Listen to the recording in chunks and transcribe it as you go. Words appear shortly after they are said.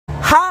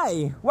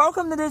Hi,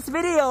 welcome to this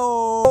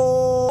video.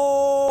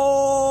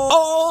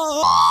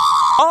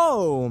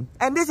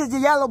 And this is the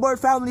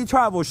Yellowbird Family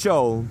Travel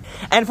Show.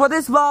 And for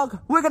this vlog,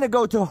 we're gonna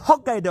go to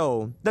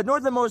Hokkaido, the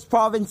northernmost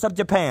province of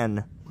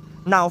Japan.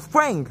 Now,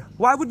 Frank,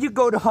 why would you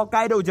go to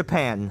Hokkaido,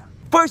 Japan?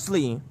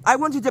 Firstly, I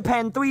went to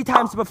Japan 3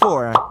 times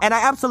before, and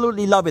I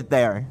absolutely love it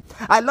there.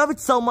 I love it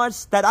so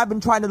much that I've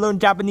been trying to learn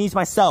Japanese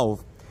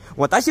myself.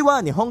 Watashi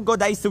wa Nihongo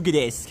daisuki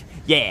desu.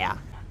 Yeah.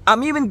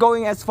 I'm even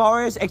going as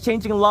far as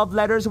exchanging love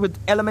letters with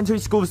elementary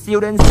school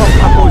students from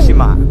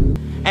Kagoshima.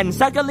 And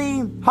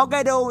secondly,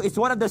 Hokkaido is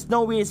one of the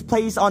snowiest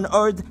places on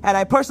earth, and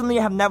I personally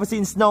have never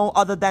seen snow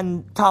other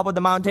than top of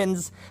the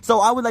mountains,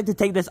 so I would like to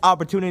take this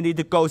opportunity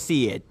to go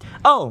see it.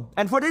 Oh,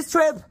 and for this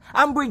trip,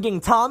 I'm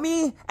bringing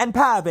Tommy and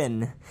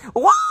Pavin.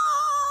 Wow!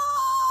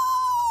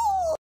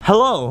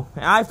 Hello,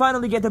 I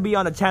finally get to be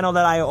on a channel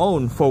that I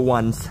own for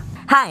once.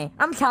 Hi,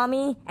 I'm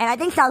Tommy, and I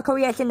think South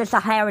Korea is in the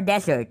Sahara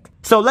Desert.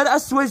 So let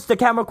us switch the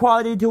camera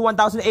quality to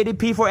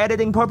 1080p for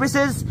editing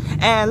purposes,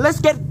 and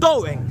let's get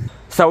going.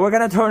 So we're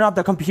gonna turn off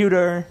the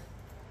computer,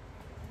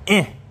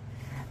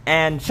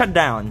 and shut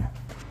down.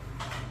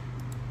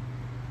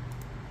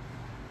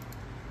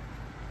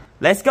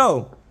 Let's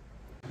go.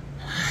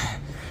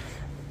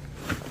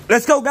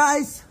 Let's go,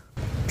 guys.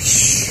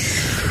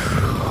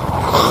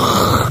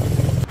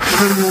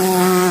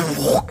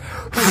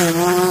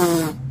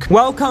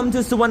 Welcome to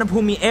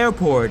Suvarnabhumi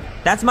Airport.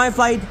 That's my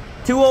flight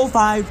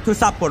 205 to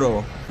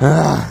Sapporo.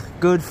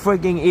 Good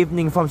freaking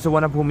evening from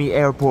Suvarnabhumi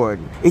Airport.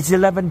 It's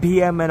 11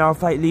 p.m. and our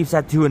flight leaves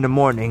at 2 in the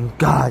morning.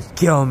 God,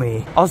 kill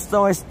me.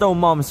 Also, I stole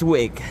mom's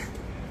wig.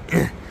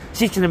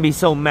 She's gonna be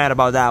so mad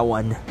about that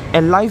one.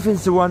 And life in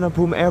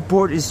Suvarnabhumi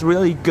Airport is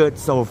really good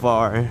so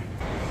far.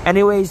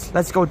 Anyways,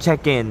 let's go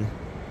check in.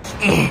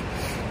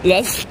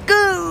 Let's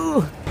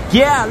go!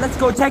 Yeah, let's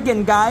go check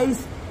in,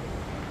 guys.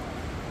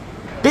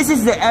 This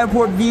is the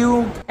airport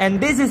view, and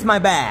this is my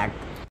bag.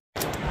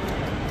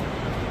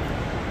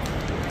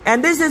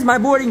 And this is my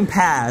boarding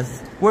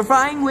pass. We're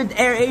flying with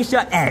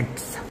AirAsia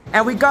X,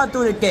 and we got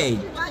through the gate.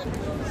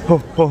 Ho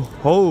ho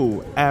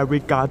ho,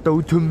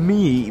 arigato to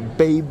me,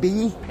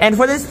 baby. And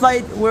for this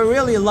flight, we're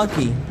really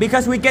lucky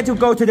because we get to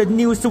go to the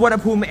new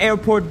Suvarnabhumi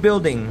Airport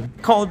building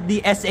called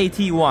the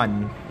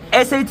SAT-1.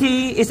 SAT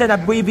is an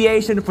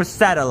abbreviation for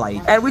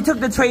satellite, and we took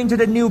the train to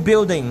the new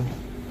building.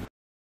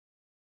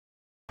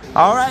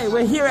 Alright,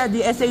 we're here at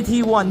the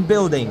SAT-1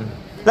 building.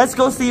 Let's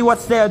go see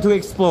what's there to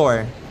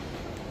explore.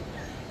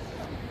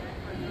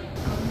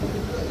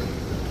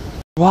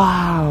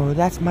 Wow,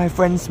 that's my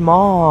friend's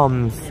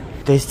mom's.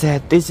 They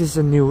said this is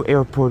a new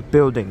airport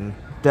building,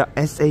 the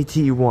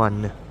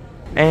SAT-1.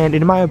 And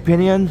in my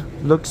opinion,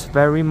 looks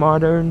very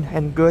modern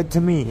and good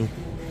to me.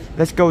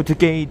 Let's go to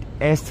gate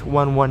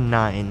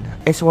S119.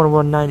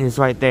 S119 is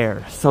right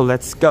there, so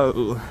let's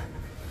go.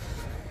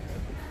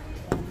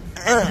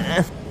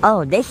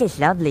 Oh, this is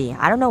lovely.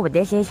 I don't know what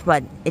this is,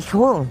 but it's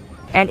cool.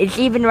 And it's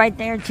even right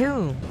there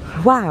too.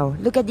 Wow,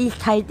 look at these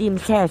Thai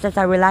themed chairs. That's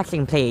a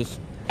relaxing place.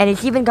 And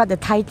it's even got the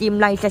Thai themed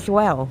lights as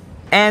well.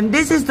 And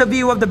this is the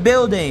view of the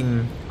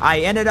building. I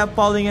ended up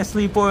falling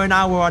asleep for an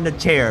hour on the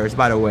chairs,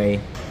 by the way.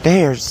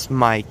 There's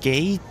my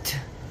gate.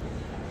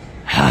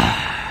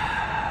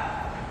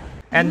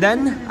 And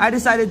then I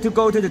decided to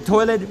go to the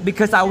toilet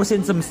because I was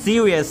in some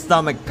serious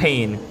stomach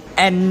pain.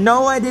 And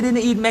no, I didn't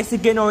eat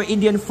Mexican or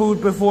Indian food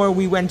before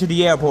we went to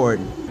the airport.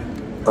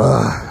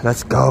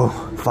 Let's go,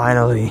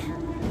 finally.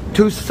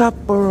 To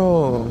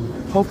Sapporo.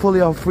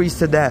 Hopefully I'll freeze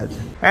to death.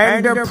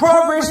 And the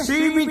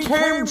prophecy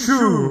became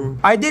true.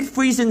 I did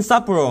freeze in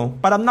Sapporo,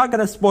 but I'm not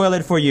gonna spoil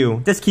it for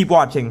you. Just keep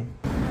watching.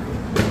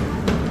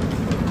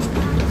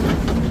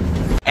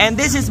 And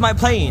this is my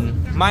plane.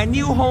 My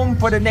new home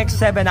for the next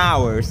 7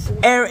 hours.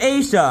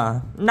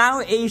 AirAsia.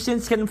 Now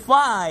Asians can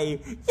fly.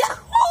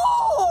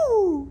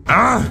 Yahoo!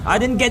 I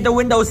didn't get the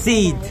window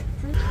seat.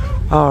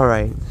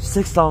 Alright,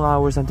 6 long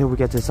hours until we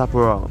get to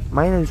Sapporo.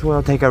 Might as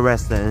well take a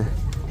rest then.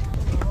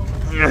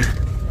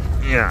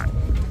 Yeah.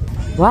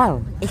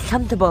 Wow, it's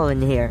comfortable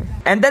in here.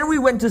 And then we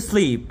went to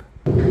sleep.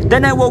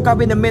 Then I woke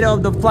up in the middle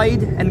of the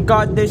flight and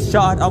got this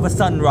shot of a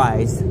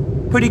sunrise.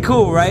 Pretty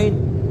cool, right?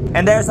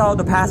 And there's all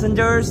the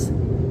passengers.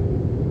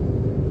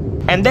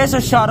 And there's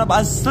a shot of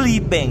us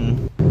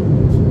sleeping.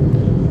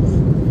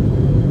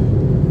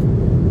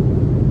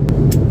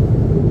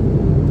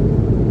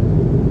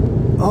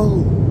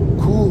 Oh,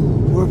 cool.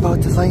 We're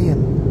about to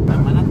land.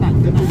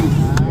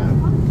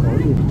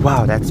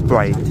 Wow, that's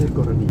bright.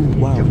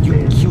 Wow,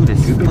 you cute as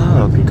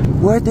fuck.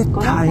 Where did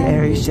Thai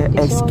AirAsia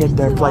X get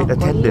their flight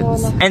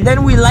attendants? And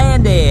then we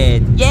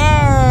landed.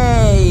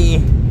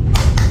 Yay!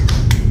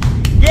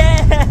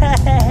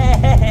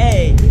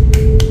 Yay!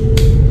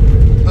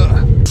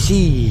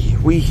 Gee,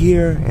 we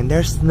here and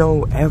there's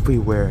snow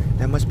everywhere.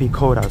 That must be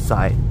cold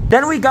outside.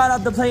 Then we got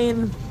off the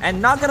plane,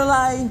 and not gonna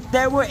lie,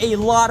 there were a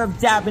lot of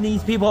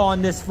Japanese people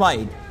on this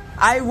flight.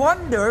 I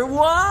wonder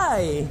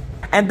why.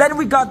 And then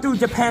we got through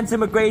Japan's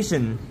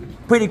immigration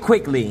pretty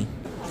quickly.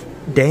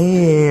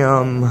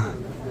 Damn.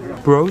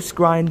 Bros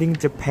grinding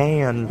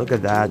Japan. Look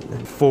at that.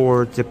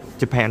 4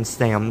 Japan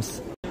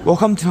stamps.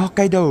 Welcome to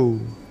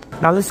Hokkaido.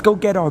 Now let's go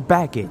get our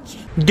baggage.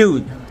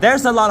 Dude,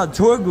 there's a lot of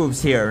tour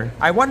groups here.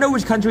 I wonder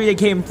which country they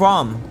came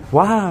from.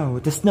 Wow,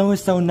 the snow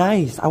is so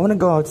nice. I want to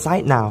go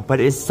outside now, but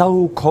it's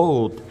so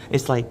cold.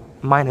 It's like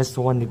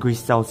 -1 degree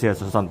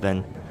Celsius or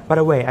something. By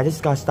the way, I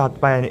just got stopped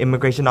by an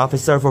immigration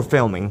officer for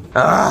filming.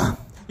 Ugh!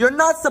 You're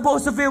not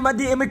supposed to film at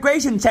the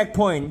immigration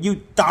checkpoint,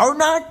 you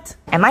donut!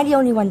 Am I the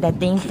only one that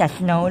thinks that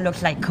snow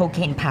looks like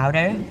cocaine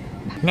powder?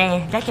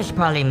 Nah, that's just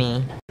probably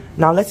me.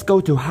 Now let's go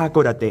to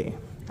Hakodate,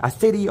 a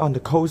city on the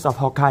coast of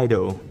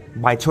Hokkaido,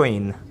 by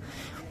train.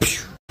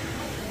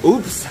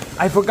 Oops,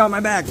 I forgot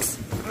my bags.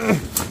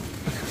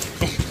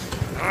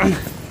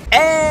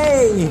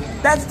 Hey,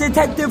 that's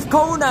Detective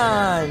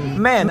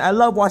Conan! Man, I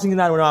love watching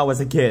that when I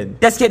was a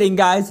kid. Just kidding,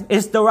 guys.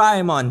 It's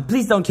Doraemon.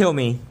 Please don't kill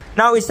me.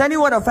 Now, is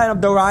anyone a fan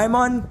of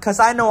Doraemon? Cause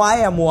I know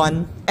I am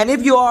one. And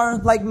if you are,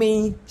 like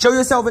me, show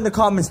yourself in the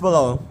comments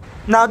below.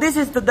 Now, this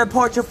is the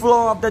departure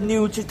floor of the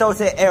new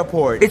Chitose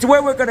airport. It's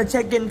where we're gonna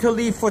check in to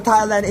leave for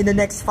Thailand in the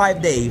next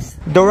 5 days.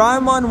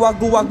 Doraemon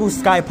Waku Waku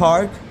Sky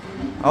Park.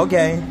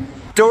 Okay.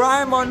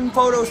 Doraemon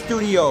Photo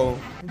Studio.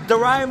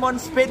 Doraemon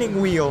Spinning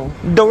Wheel.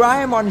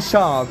 Doraemon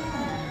Shop.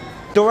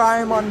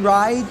 Doraemon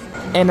Ride.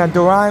 And a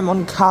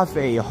Doraemon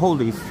Cafe.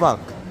 Holy fuck.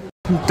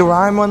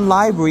 Doraemon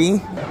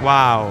Library.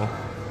 Wow.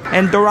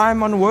 And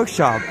Doraemon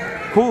Workshop.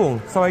 Cool.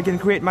 So I can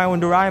create my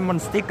own Doraemon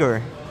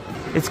sticker.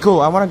 It's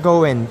cool. I want to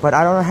go in, but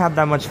I don't have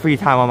that much free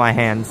time on my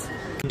hands.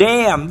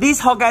 Damn,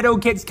 these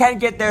Hokkaido kids can't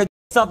get their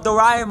of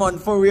Doraemon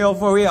for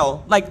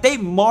real. Like, they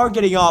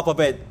marketing off of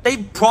it. They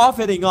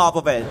profiting off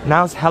of it.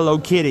 Now it's Hello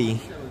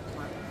Kitty.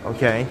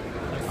 Okay.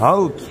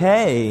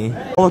 Okay.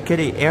 Hello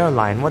Kitty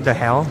airline. What the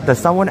hell? Does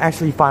someone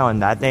actually fly on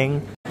that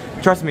thing?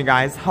 Trust me,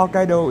 guys.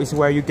 Hokkaido is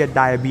where you get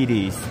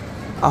diabetes.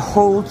 A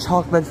whole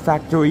chocolate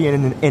factory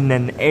in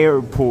an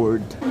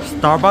airport.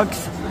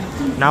 Starbucks?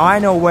 Now I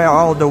know where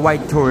all the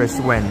white tourists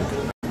went.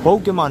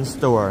 Pokemon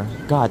store.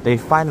 God, they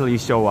finally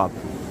show up.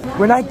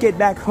 When I get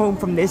back home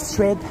from this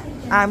trip,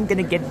 I'm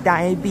gonna get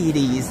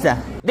diabetes.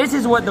 This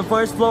is what the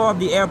first floor of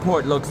the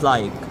airport looks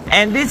like.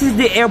 And this is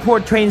the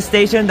airport train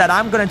station that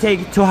I'm gonna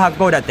take to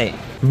Hakodate.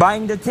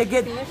 Buying the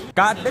ticket,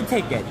 got the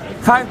ticket.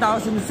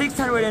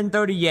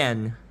 5,630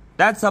 yen.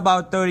 That's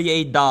about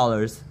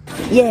 $38.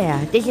 Yeah,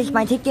 this is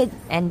my ticket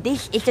and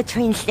this is the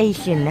train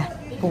station.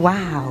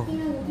 Wow.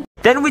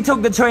 Then we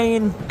took the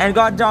train and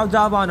got dropped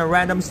off on a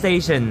random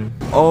station.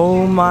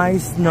 Oh my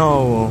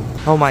snow.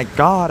 Oh my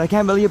god, I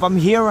can't believe I'm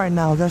here right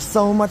now. There's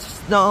so much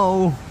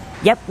snow.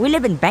 Yep, we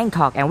live in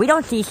Bangkok and we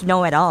don't see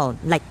snow at all.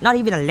 Like, not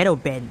even a little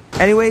bit.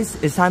 Anyways,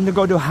 it's time to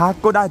go to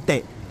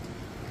Hakodate.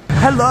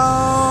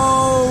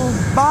 Hello!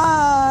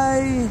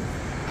 Bye!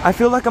 I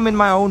feel like I'm in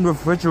my own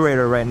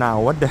refrigerator right now.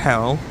 What the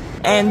hell?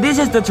 And this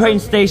is the train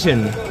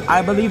station.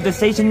 I believe the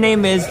station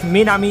name is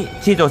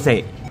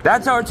Minami-Chitose.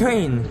 That's our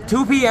train,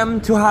 2 p.m.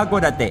 to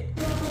Hakodate.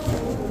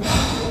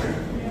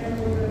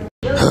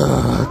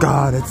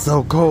 God, it's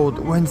so cold.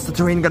 When's the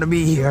train gonna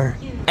be here?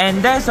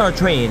 And there's our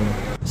train.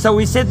 So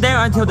we sit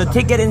there until the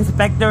ticket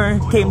inspector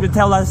came to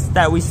tell us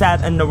that we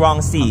sat in the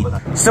wrong seat.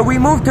 So we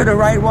moved to the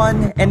right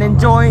one and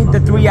enjoyed the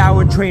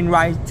 3-hour train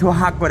ride to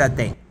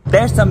Hakodate.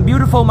 There's some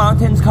beautiful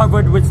mountains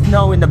covered with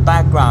snow in the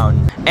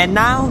background. And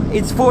now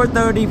it's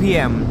 4:30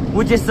 p.m.,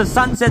 which is the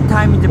sunset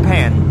time in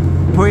Japan.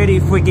 Pretty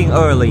freaking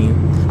early.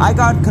 I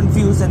got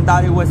confused and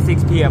thought it was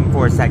 6 p.m.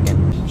 for a second.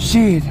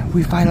 Shit,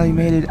 we finally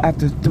made it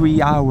after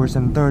 3 hours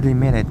and 30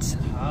 minutes.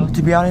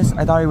 To be honest,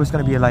 I thought it was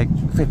gonna be like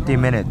 50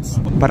 minutes.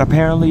 But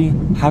apparently,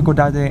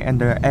 Hakodate and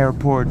the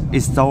airport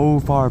is so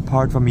far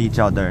apart from each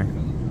other.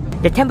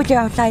 The temperature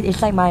outside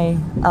is like my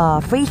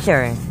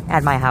freezer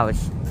at my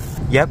house.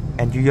 Yep,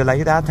 and do you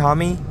like that,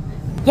 Tommy?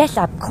 Yes,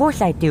 of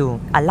course I do.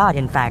 A lot,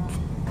 in fact.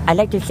 I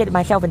like to sit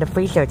myself in the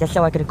freezer just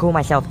so I can cool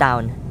myself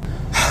down.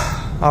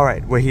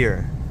 Alright, we're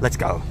here. Let's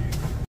go.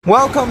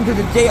 Welcome to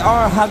the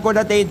JR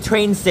Hakodate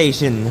train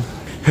station.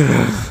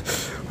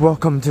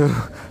 Welcome to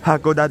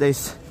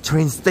Hakodate's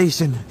train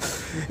station.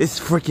 It's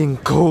freaking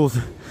cold.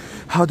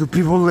 How do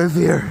people live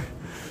here?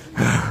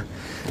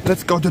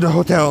 Let's go to the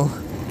hotel.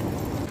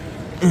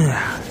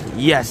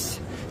 Yes,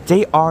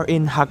 JR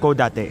Inn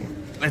Hakodate.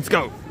 Let's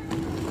go.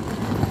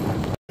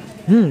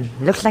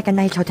 Looks like a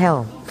nice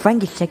hotel.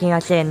 Frank is checking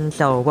us in,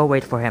 so we'll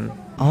wait for him.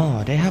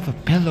 Oh, they have a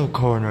pillow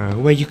corner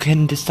where you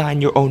can design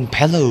your own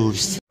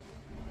pillows.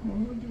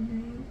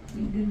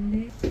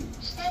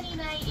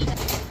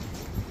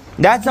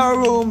 That's our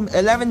room,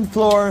 11th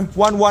floor,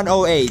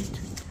 1108.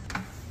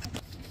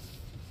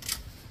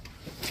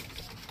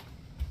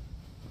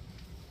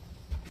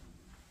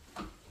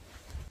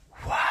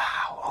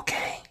 Wow,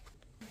 okay.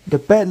 The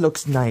bed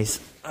looks nice.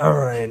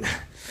 Alright.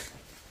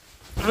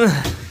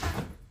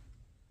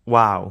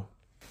 Wow.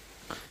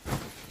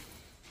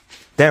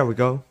 There we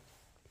go.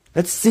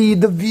 Let's see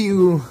the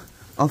view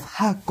of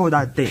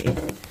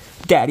Hakodate.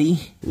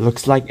 Daddy.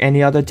 Looks like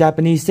any other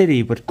Japanese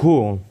city, but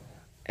cool.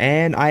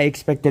 And I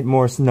expected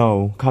more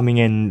snow coming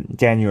in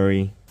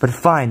January. But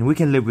fine, we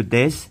can live with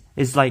this.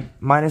 It's like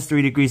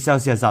 -3 degrees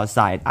Celsius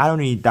outside. I don't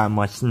need that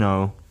much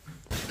snow.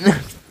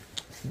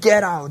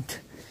 Get out.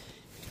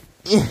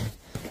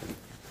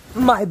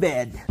 My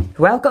bed.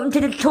 Welcome to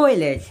the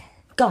toilet.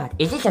 God,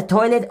 is this a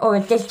toilet or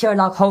is this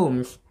Sherlock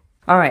Holmes?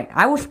 Alright,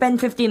 I will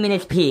spend 15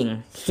 minutes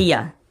peeing. See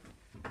ya.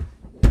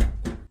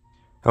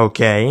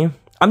 Okay,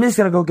 I'm just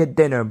gonna go get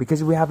dinner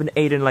because we haven't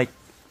eaten in like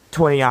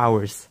 20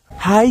 hours.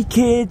 Hi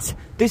kids,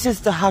 this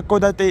is the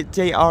Hakodate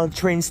JR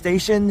train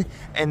station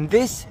and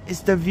this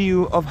is the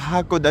view of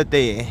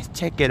Hakodate.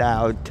 Check it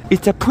out.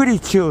 It's a pretty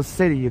chill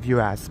city if you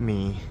ask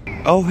me.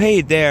 Oh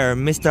hey there,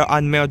 Mr.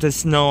 Unmelted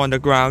Snow on the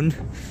ground.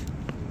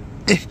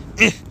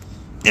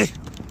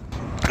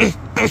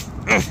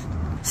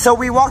 So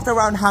we walked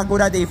around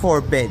Hakodate for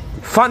a bit.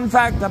 Fun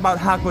fact about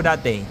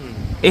Hakodate.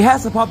 It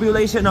has a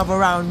population of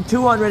around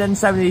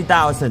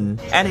 270,000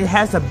 and it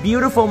has a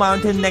beautiful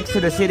mountain next to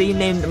the city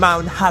named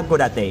Mount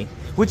Hakodate,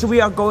 which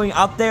we are going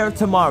up there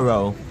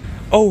tomorrow.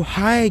 Oh,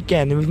 hi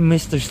again,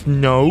 Mr.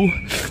 Snow.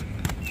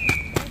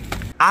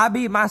 I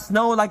beat my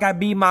snow like I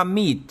beat my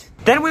meat.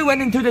 Then we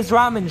went into this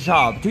ramen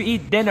shop to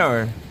eat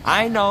dinner.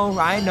 I know,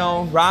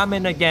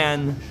 ramen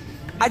again.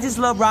 I just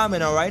love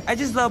ramen, alright? I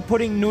just love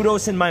putting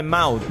noodles in my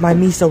mouth. My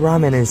miso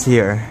ramen is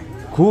here.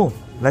 Cool,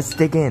 let's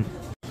dig in.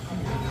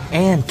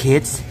 And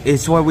kids,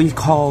 it's what we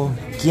call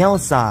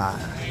gyoza.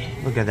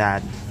 Look at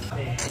that.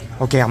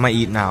 Okay, I'm gonna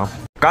eat now.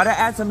 Gotta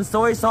add some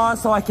soy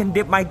sauce so I can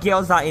dip my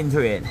gyoza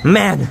into it.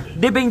 Man,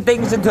 dipping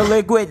things into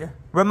liquid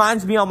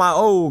reminds me of my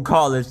old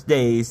college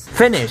days.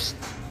 Finished.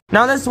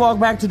 Now let's walk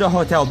back to the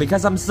hotel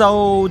because I'm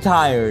so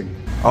tired.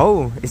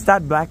 Oh, is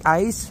that black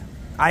ice?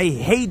 I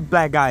hate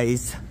black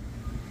ice.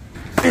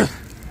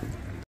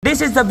 This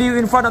is the view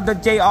in front of the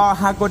JR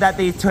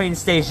Hakodate train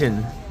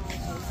station.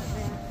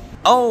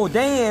 Oh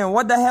damn,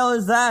 what the hell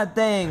is that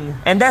thing?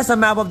 And there's a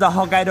map of the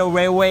Hokkaido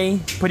Railway,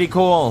 pretty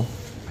cool.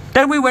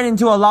 Then we went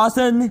into a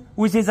Lawson,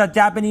 which is a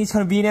Japanese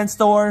convenience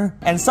store,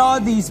 and saw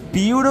these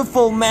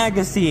beautiful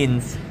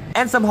magazines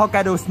and some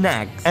Hokkaido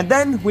snacks. And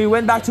then we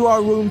went back to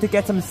our room to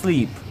get some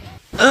sleep.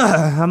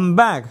 I'm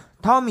back.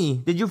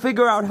 Tommy, did you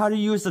figure out how to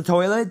use the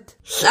toilet?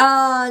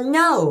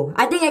 No,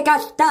 I think I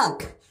got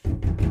stuck.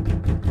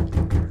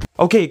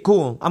 Okay,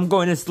 cool, I'm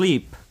going to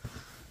sleep.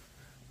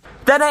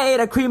 Then I ate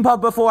a cream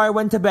puff before I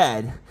went to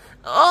bed.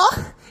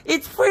 Oh,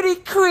 it's pretty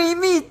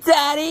creamy,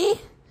 Daddy.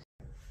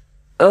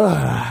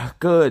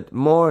 Good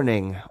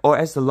morning. Or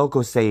as the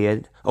locals say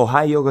it,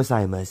 Ohayo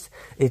gozaimasu.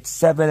 It's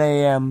 7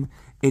 a.m.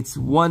 It's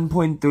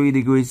 1.3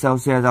 degrees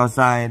Celsius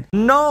outside.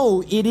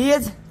 No,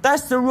 idiot!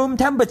 That's the room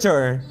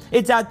temperature.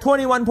 It's at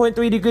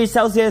 21.3 degrees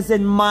Celsius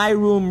in my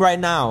room right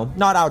now,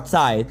 not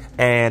outside.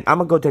 And I'm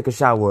gonna go take a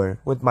shower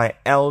with my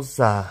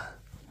Elsa.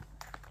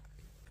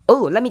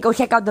 Oh, let me go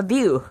check out the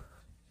view.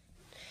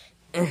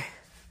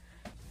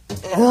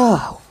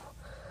 Oh,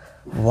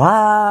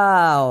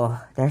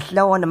 wow, there's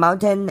snow on the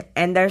mountain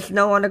and there's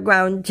snow on the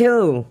ground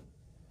too.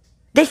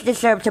 This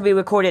deserves to be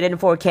recorded in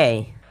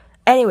 4K.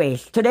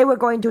 Anyways, today we're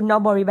going to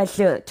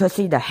Minami-Chitose to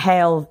see the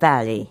Hell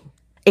Valley.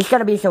 It's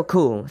gonna be so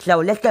cool, so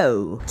let's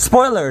go.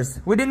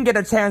 Spoilers, we didn't get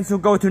a chance to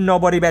go to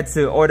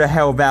Minami-Chitose or the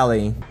Hell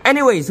Valley.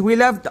 Anyways, we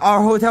left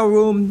our hotel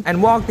room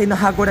and walked in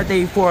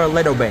Hakodate for a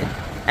little bit.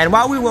 And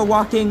while we were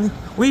walking,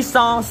 we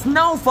saw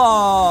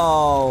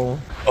snowfall.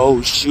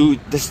 Oh shoot,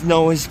 the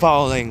snow is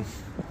falling.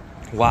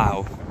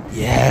 Wow,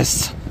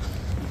 yes.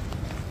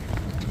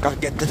 Gotta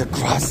get to the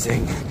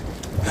crossing.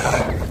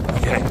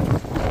 Yeah.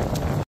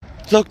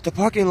 Look, the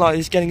parking lot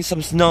is getting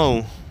some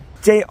snow.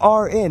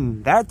 JR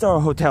Inn, that's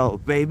our hotel,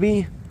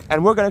 baby.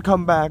 And we're gonna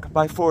come back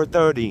by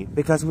 4:30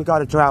 because we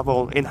gotta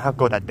travel in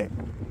Hakodate.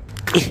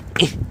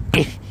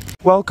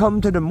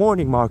 Welcome to the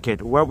morning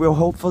market where we'll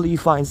hopefully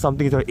find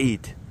something to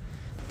eat.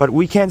 But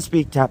we can't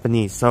speak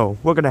Japanese, so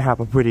we're gonna have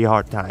a pretty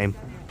hard time.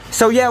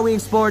 So yeah, we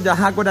explored the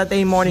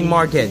Hakodate morning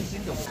market.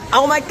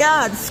 Oh my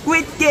god,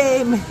 Squid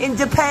Game in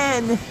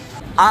Japan!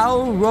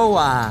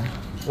 Aoroa.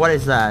 What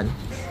is that?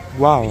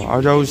 Wow,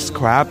 are those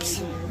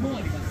crabs?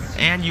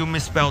 And you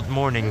misspelled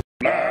morning.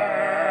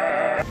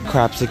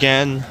 Crabs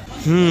again.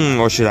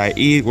 What should I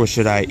eat? What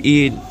should I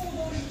eat?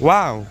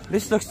 Wow,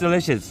 this looks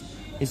delicious.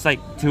 It's like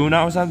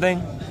tuna or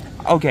something.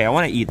 Okay, I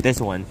wanna eat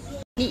this one.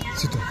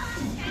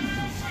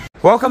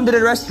 Welcome to the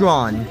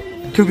restaurant.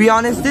 To be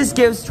honest, this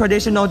gives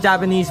traditional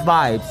Japanese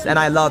vibes and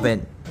I love it.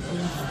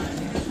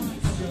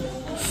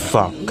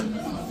 Fuck.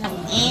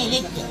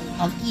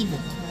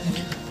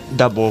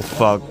 Double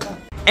fuck.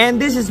 And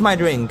this is my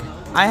drink.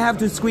 I have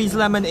to squeeze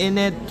lemon in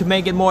it to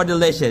make it more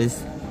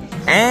delicious.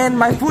 And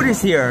my food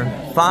is here.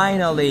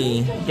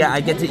 Finally. Yeah,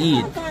 I get to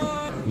eat.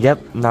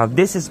 Yep, now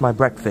this is my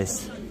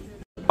breakfast.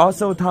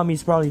 Also,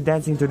 Tommy's probably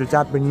dancing to the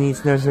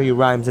Japanese nursery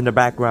rhymes in the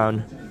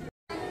background.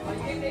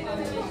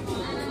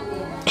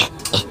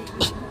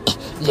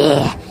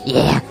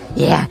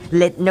 Yeah,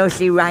 let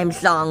nursery rhyme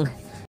song.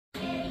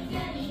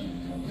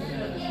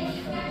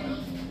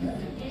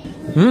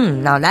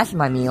 Now that's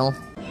my meal.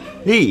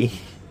 Hey,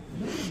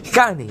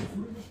 Kani,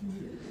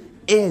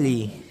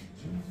 Eli,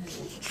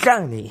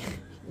 Kani,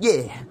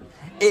 yeah,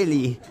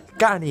 Eli,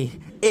 Kani,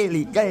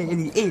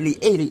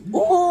 Eli.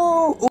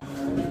 Ooh.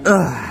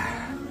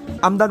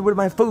 I'm done with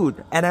my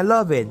food and I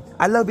love it.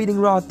 I love eating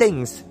raw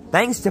things.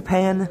 Thanks,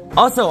 Japan.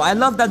 Also, I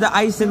love that the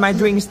ice in my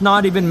drink's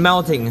not even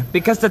melting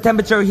because the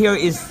temperature here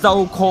is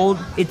so cold,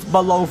 it's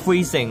below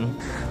freezing.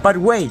 But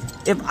wait,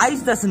 if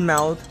ice doesn't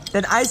melt,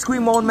 then ice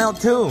cream won't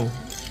melt too.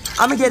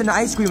 I'm gonna get an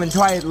ice cream and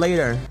try it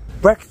later.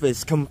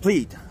 Breakfast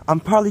complete. I'm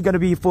probably gonna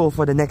be full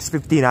for the next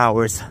 15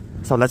 hours.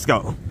 So let's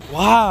go.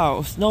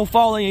 Wow, snow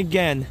falling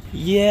again.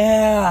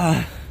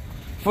 Yeah.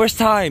 First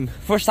time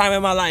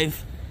in my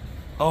life.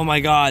 Oh my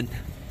god.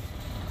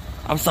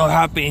 I'm so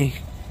happy.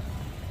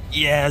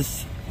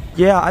 Yes.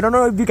 Yeah, I don't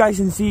know if you guys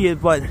can see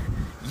it, but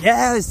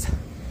yes.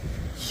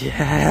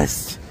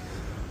 Yes.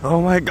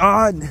 Oh my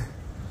god.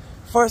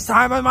 First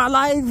time in my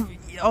life.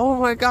 Oh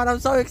my god, I'm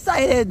so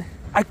excited.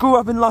 I grew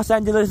up in Los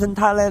Angeles in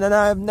Thailand and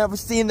I've never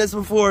seen this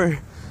before.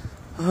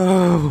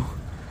 Oh.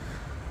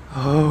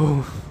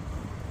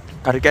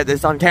 Gotta get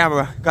this on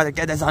camera.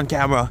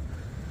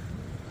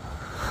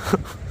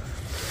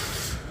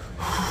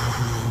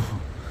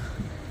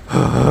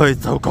 Oh,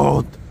 it's so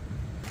cold.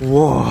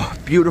 Whoa,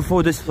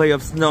 beautiful display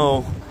of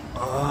snow.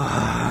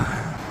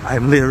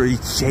 I'm literally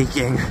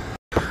shaking.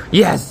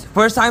 Yes,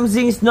 first time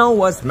seeing snow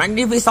was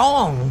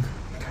magnificent.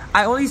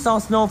 I only saw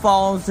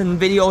snowfalls in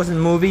videos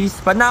and movies,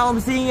 but now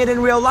I'm seeing it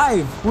in real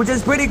life, which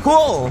is pretty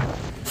cool.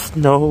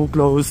 Snow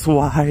glows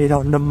white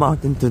on the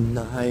mountain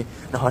tonight,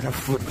 not a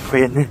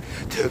footprint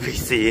to be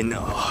seen.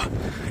 Oh,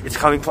 it's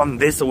coming from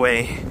this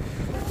way.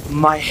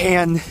 My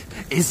hand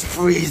is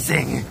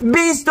freezing.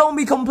 Please don't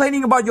be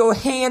complaining about your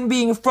hand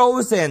being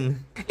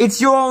frozen. It's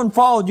your own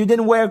fault you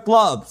didn't wear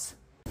gloves.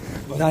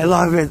 But I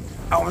love it.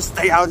 I want to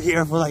stay out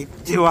here for like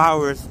 2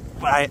 hours,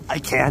 but I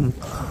can.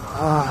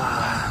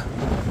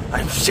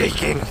 I'm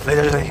shaking,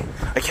 literally.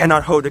 I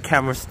cannot hold the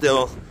camera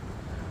still.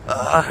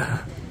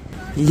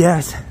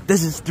 Yes,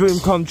 this is dream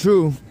come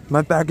true.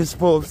 My back is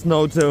full of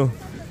snow too.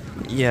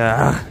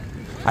 Yeah,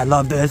 I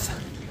love this.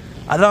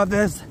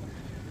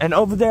 And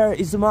over there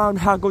is Mount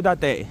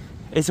Hakodate.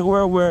 It's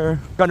where we're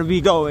gonna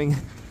be going.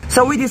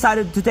 So we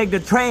decided to take the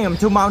tram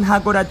to Mount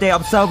Hakodate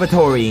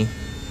Observatory.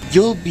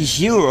 You'll be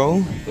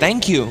hero.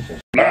 Thank you.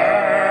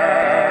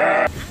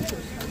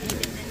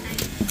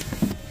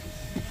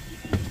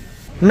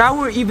 Now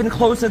we're even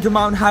closer to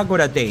Mount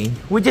Hakodate.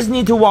 We just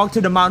need to walk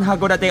to the Mount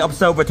Hakodate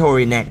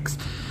Observatory next.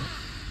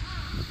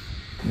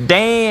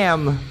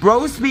 Damn,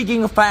 bro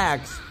speaking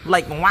facts.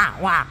 Like wah.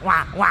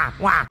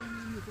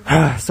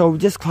 So we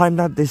just climbed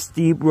up this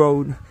steep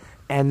road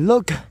and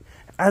look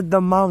at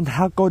the Mount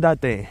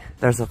Hakodate.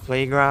 There's a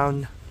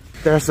playground.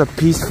 There's a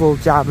peaceful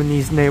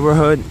Japanese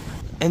neighborhood.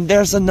 And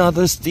there's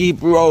another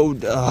steep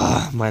road.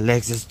 My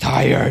legs is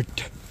tired.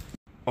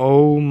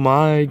 Oh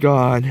my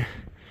god.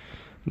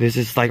 This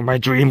is like my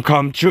dream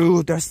come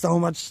true. There's so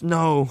much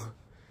snow.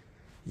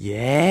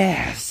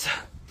 Yes.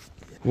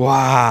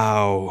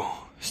 Wow.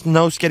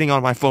 Snow's getting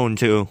on my phone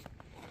too.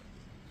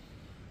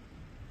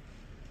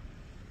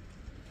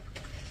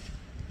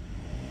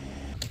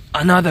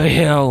 Another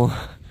hill.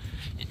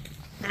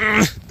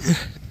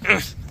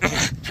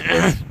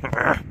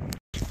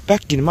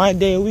 Back in my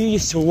day, we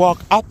used to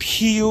walk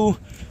uphill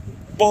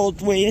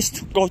both ways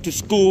to go to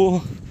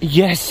school.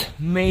 Yes,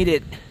 made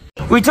it.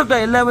 We took the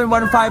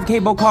 1115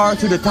 cable car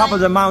to the top of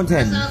the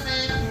mountain.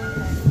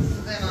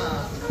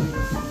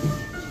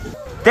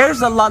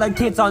 There's a lot of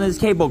kids on this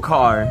cable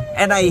car,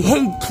 and I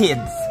hate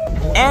kids.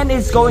 And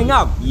it's going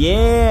up.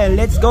 Yeah,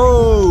 let's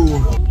go.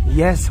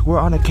 Yes, we're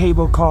on a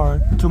cable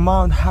car to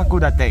Mount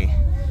Hakodate.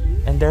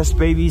 And there's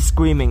babies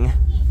screaming.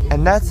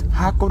 And that's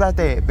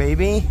Hakodate,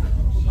 baby.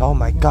 Oh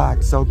my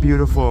god, so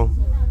beautiful.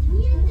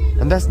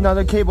 And that's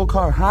another cable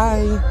car.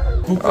 Hi.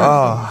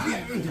 Oh.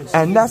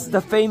 And that's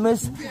the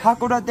famous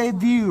Hakodate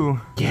view.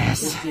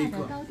 Yes.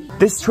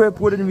 This trip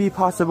wouldn't be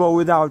possible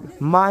without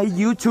my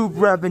YouTube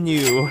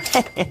revenue.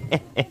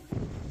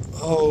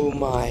 Oh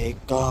my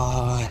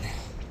god.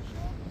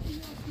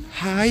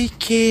 Hi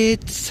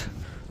kids.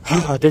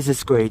 This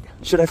is great.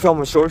 Should I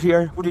film a short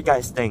here? What do you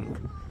guys think?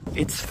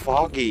 It's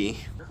foggy.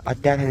 A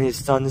dad and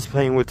his son is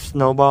playing with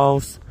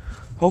snowballs.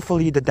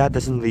 Hopefully the dad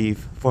doesn't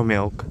leave for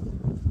milk.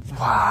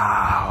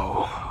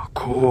 Wow,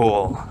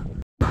 cool.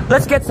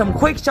 Let's get some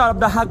quick shot of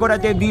the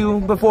Hakodate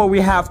view before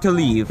we have to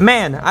leave.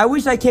 Man, I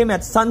wish I came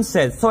at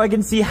sunset so I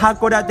can see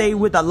Hakodate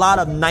with a lot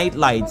of night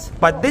lights.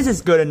 But this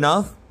is good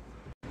enough.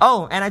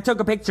 Oh, and I took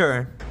a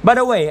picture. By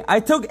the way,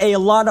 I took a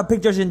lot of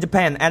pictures in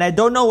Japan and I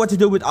don't know what to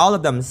do with all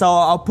of them. So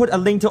I'll put a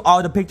link to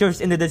all the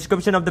pictures in the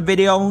description of the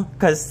video.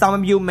 Because some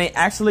of you may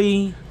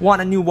actually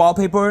want a new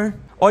wallpaper.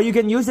 Or you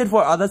can use it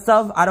for other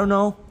stuff. I don't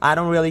know. I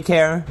don't really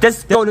care.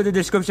 Just go to the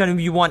description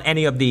if you want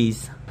any of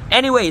these.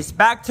 Anyways,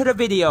 back to the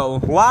video.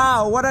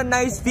 Wow, what a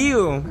nice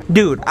view.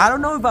 Dude, I don't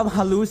know if I'm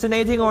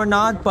hallucinating or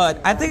not, but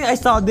I think I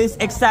saw this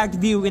exact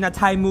view in a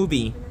Thai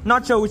movie.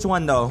 Not sure which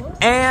one though.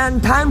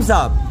 And time's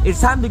up.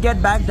 It's time to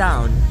get back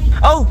down.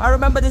 Oh, I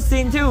remember this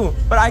scene too,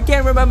 but I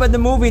can't remember the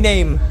movie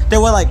name. They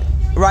were like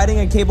riding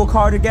a cable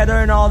car together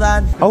and all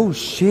that. Oh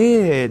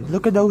shit,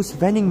 look at those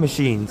vending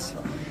machines.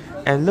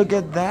 And look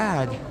at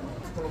that.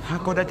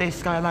 Hakodate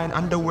Skyline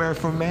underwear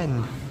for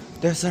men.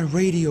 There's a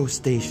radio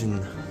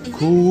station.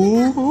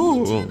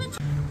 Cool.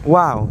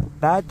 Wow,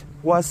 that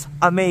was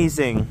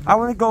amazing. I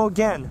want to go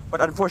again,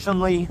 but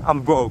unfortunately,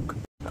 I'm broke.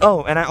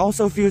 Oh, and I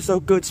also feel so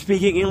good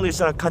speaking English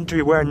in a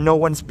country where no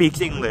one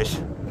speaks English.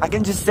 I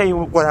can just say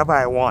whatever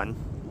I want.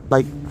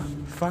 Like,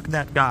 fuck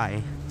that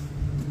guy,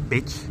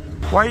 bitch.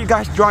 Why are you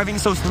guys driving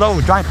so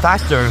slow? Drive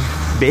faster,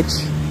 bitch.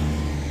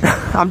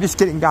 I'm just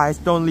kidding, guys.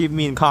 Don't leave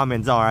me in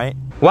comments, alright?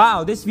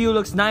 Wow, this view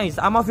looks nice.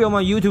 I'm gonna film a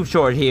YouTube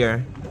short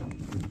here.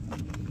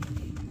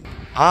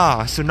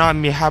 Ah,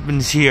 tsunami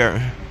happens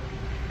here.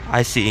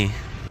 I see.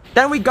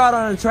 Then we got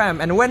on a tram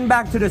and went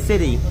back to the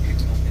city.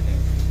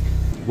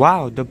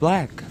 Wow, the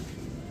black.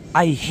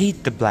 I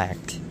hate the black.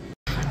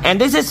 And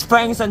this is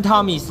Frank's and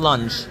Tommy's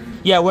lunch.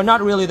 Yeah, we're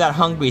not really that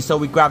hungry, so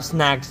we grabbed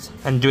snacks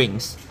and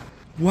drinks.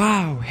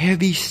 Wow,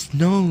 heavy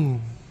snow.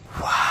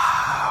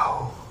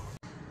 Wow.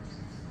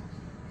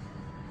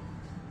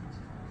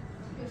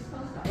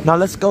 Now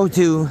let's go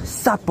to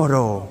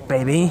Sapporo,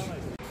 baby.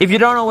 If you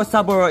don't know what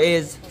Sapporo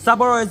is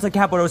the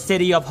capital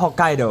city of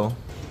Hokkaido.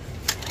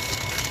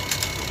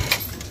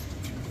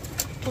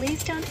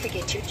 Please don't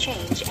forget your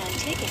change and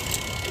ticket.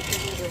 If you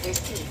need a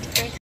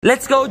receipt.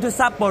 Let's go to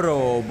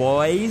Sapporo,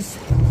 boys.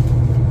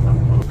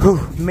 Whew,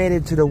 made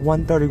it to the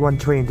 131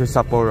 train to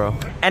Sapporo.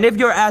 And if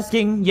you're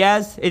asking,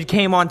 yes, it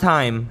came on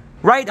time.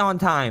 Right on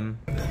time.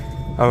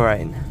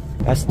 Alright,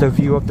 that's the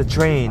view of the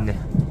train.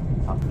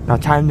 Now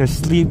time to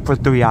sleep for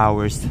 3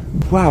 hours.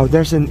 Wow,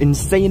 there's an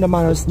insane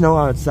amount of snow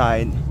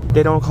outside.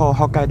 They don't call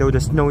Hokkaido the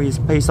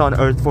snowiest place on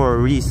earth for a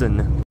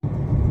reason.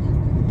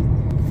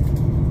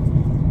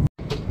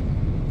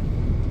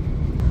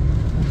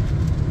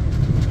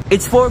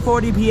 It's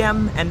 4:40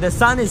 p.m. and the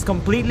sun is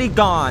completely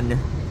gone.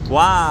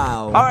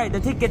 Wow. Alright, the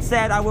ticket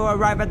said I will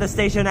arrive at the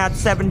station at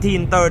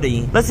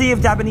 17:30. Let's see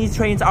if Japanese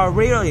trains are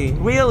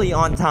really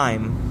on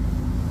time.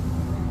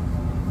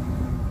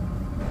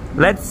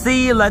 Let's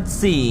see.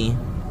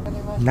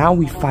 Now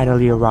we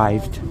finally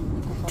arrived.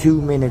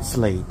 2 minutes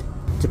late.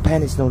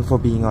 Japan is known for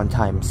being on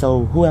time,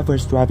 so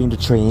whoever's driving the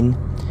train,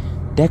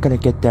 they're gonna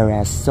get their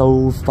ass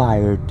so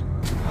fired.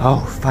 Oh,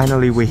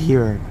 finally we're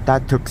here.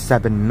 That took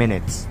 7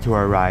 minutes to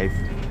arrive.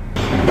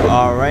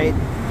 Alright,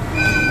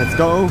 let's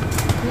go.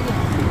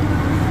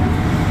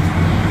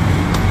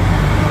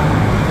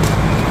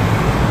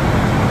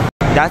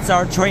 That's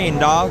our train,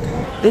 dog.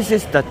 This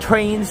is the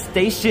train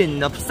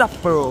station of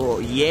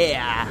Sapporo,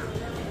 yeah.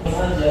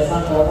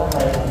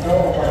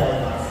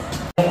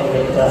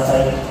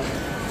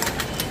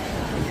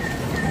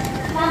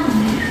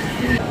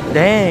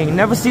 Dang,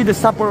 never seen the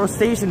Sapporo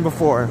station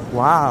before.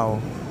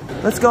 Wow.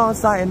 Let's go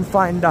outside and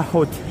find the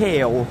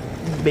hotel,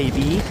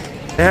 baby.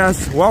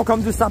 Yes,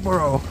 welcome to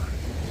Sapporo.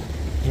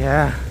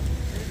 Yeah.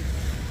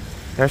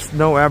 There's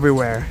snow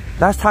everywhere.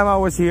 Last time I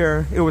was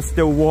here, it was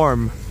still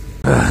warm.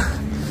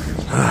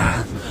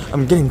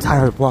 I'm getting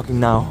tired of walking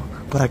now,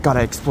 but I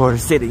gotta explore the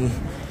city.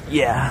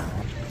 Yeah.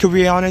 To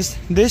be honest,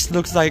 this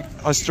looks like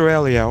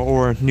Australia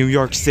or New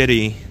York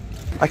City.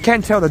 I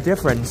can't tell the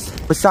difference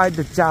besides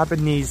the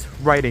Japanese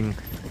writing.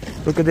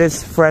 Look at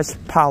this fresh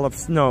pile of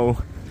snow.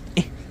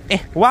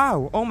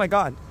 Wow, oh my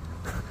god.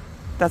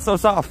 That's so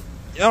soft.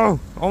 Oh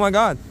my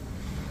god.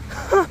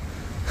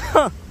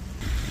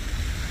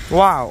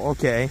 Wow,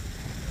 okay.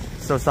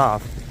 So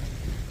soft.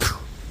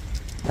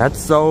 That's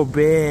so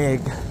big.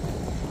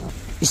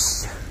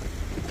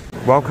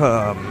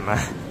 Welcome.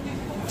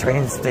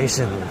 Train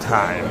station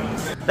time.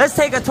 Let's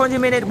take a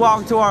 20-minute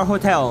walk to our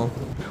hotel,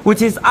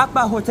 which is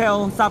Appa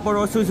Hotel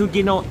Sapporo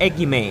Susukino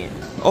Ekimae.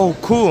 Oh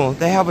cool,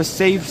 they have a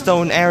safe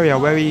zone area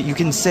where you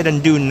can sit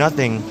and do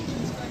nothing.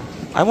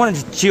 I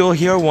wanted to chill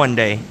here one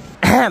day.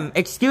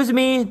 Excuse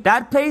me,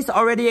 that place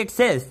already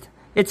exists.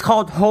 It's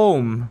called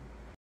home.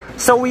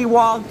 So we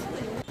walked,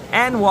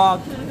 and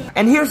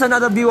here's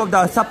another view of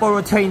the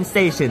Sapporo train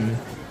station.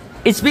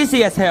 It's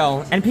busy as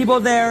hell, and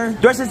people there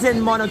dresses in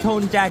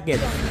monotone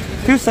jackets.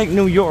 Feels like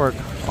New York,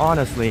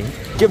 honestly.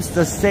 Gives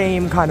the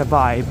same kind of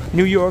vibe.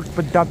 New York,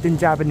 but dubbed in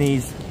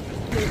Japanese.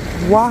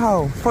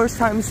 Wow, first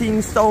time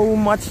seeing so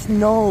much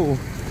snow.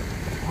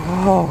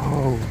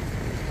 Oh,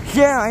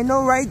 yeah, I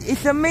know, right?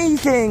 It's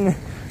amazing.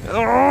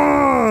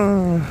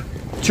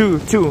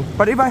 True.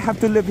 But if I have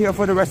to live here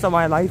for the rest of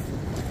my life,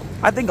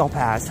 I think I'll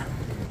pass.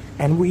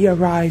 And we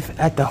arrive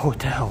at the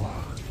hotel.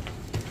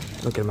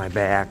 Look at my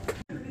back.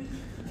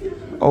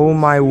 Oh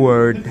my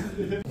word.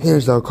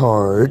 Here's our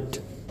card.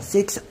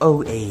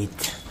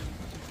 608.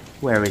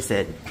 Where is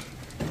it?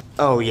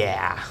 Oh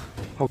yeah.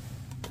 Oh.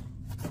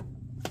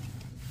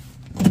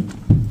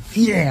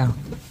 Yeah.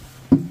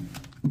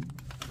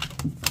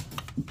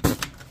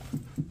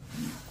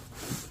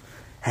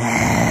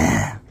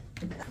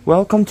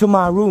 Welcome to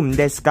my room,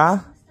 desu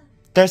ka?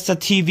 There's a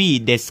TV,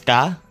 desu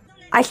ka?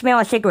 I smell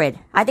a cigarette.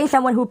 I think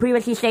someone who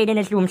previously stayed in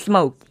this room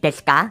smoked,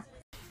 desu ka?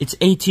 It's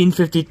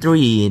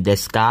 1853,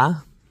 desu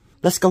ka?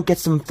 Let's go get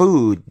some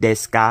food,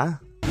 desu ka?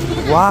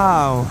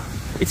 Wow,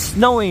 it's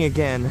snowing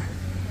again.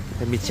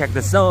 Let me check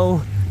the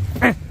snow.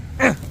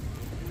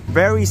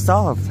 Very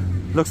soft.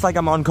 Looks like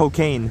I'm on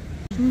cocaine.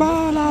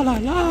 Ba la la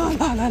la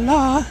la la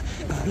la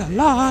la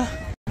la.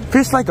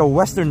 Feels like a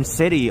western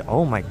city.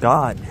 Oh my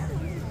god.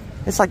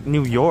 It's like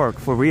New York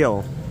for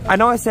real. I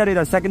know I said it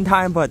a second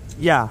time, but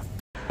yeah.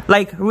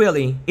 Like,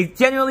 really, it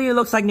genuinely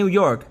looks like New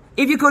York.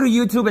 If you go to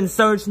YouTube and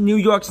search New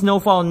York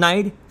snowfall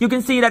night, you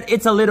can see that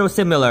it's a little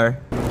similar.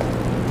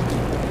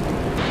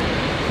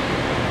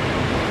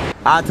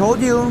 I told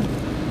you.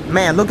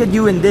 Man, look at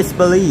you in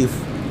disbelief.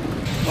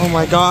 Oh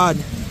my god,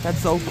 that's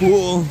so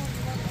cool.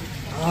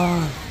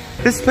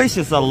 This place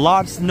is a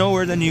lot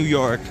snowier than New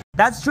York.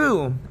 That's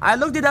true. I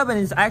looked it up and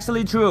it's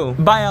actually true.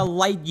 By a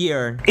light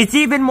year. It's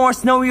even more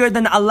snowier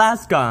than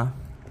Alaska.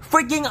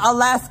 Freaking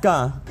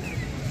Alaska.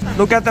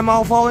 Look at them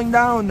all falling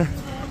down.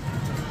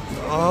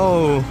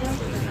 Oh.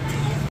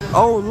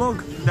 Oh,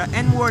 look. The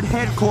N-word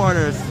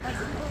headquarters.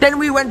 Then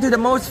we went to the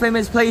most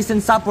famous place in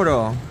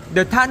Sapporo,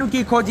 the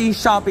Tanukikoji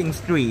Shopping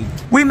Street.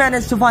 We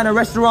managed to find a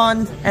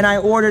restaurant and I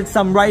ordered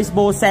some rice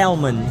bowl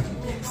salmon,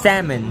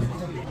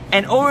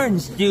 and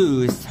orange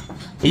juice.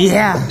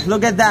 Yeah,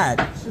 look at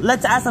that.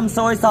 Let's add some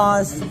soy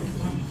sauce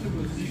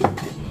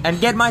and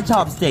get my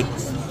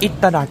chopsticks.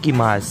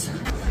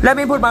 Itadakimasu. Let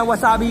me put my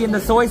wasabi in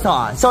the soy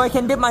sauce so I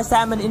can dip my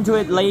salmon into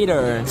it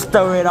later.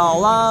 Stir it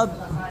all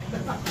up.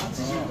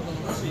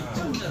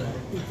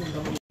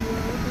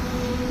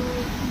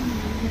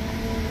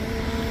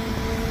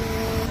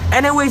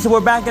 Anyways,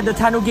 we're back at the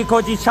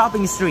Tanukikoji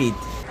Shopping Street.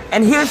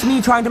 And here's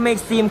me trying to make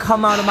steam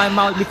come out of my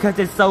mouth because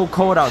it's so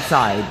cold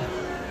outside.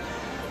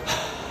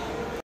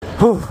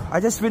 Whew, I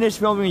just finished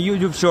filming a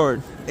YouTube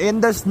short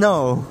in the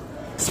snow.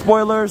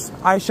 Spoilers,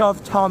 I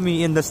shoved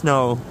Tommy in the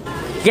snow.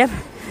 Yep,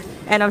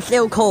 and I'm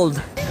still cold.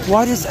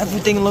 Why does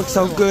everything look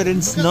so good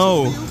in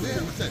snow?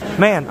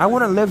 Man, I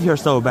want to live here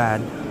so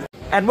bad.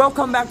 And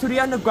welcome back to the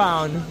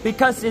underground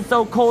because it's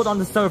so cold on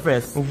the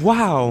surface.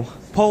 Wow,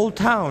 Pole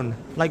Town.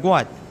 Like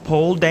what?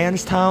 Pole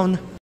Dance Town?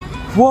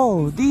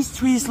 Whoa, these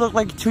trees look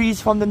like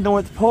trees from the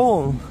North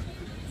Pole.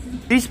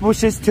 These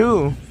bushes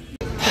too.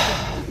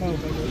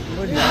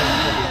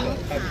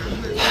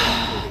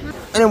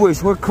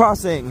 Anyways, we're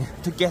crossing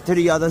to get to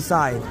the other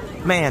side.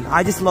 Man,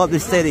 I just love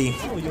this city.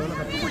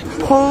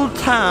 Pole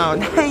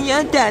Town. Hey,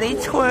 yeah, daddy,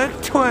 twerk,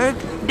 twerk,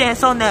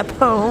 dance on that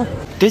pole.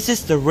 This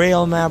is the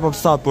rail map of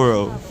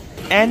Sapporo.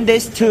 And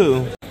this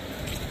too.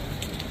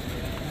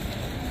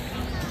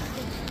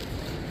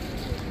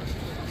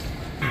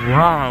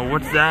 Wow,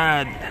 what's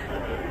that?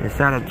 Is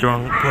that a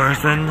drunk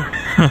person?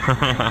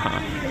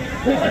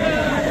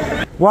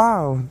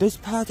 Wow, this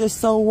path is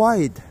so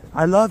wide.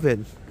 I love it.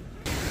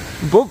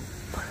 Boop.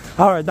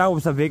 Alright, that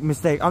was a big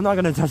mistake. I'm not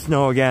gonna touch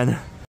snow again.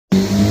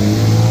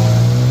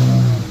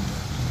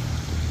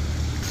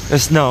 The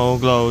snow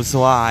glows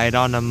white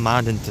on the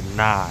mountain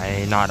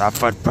tonight. Not a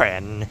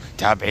footprint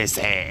to be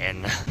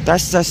seen.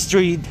 That's the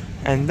street,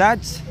 and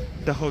that's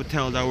the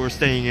hotel that we're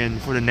staying in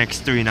for the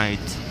next 3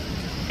 nights.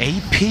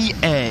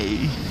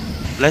 APA.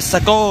 Let's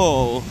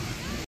go.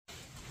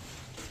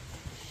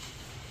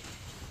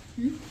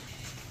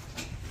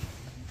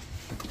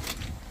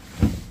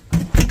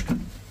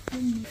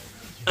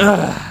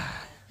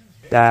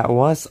 That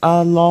was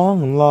a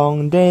long,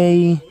 long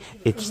day.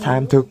 It's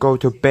time to go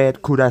to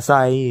bed,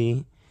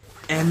 kudasai.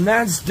 And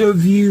that's the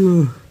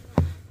view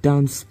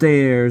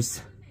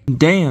downstairs.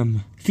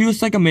 Damn,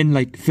 feels like I'm in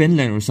like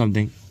Finland or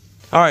something.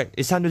 Alright,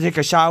 it's time to take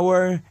a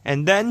shower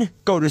and then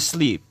go to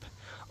sleep.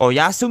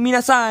 Oyasumi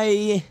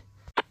nasai!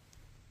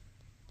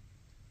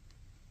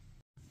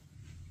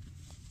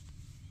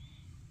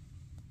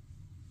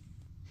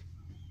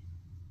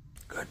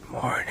 Good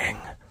morning.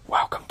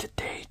 Welcome to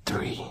day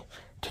 3.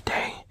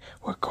 Today,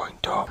 we're going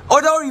to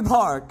Odori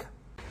Park!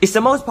 It's the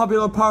most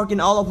popular park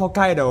in all of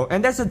Hokkaido,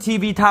 and there's a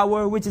TV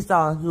tower which is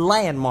a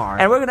landmark.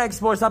 And we're gonna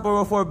explore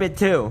Sapporo for a bit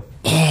too.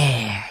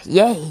 Yeah,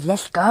 yay,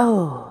 let's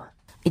go.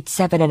 It's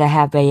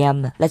 7:30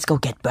 AM. Let's go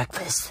get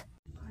breakfast.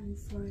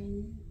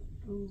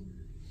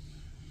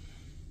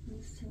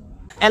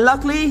 And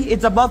luckily,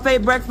 it's a buffet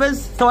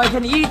breakfast, so I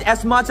can eat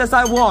as much as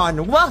I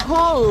want.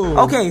 Wahoo!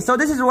 Okay, so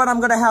this is what I'm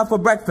gonna have for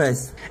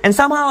breakfast. And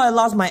somehow I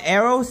lost my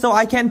arrow, so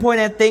I can't point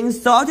at things,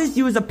 so I'll just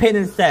use a pin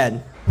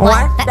instead.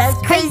 What? That's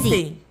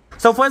crazy.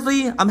 So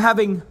firstly, I'm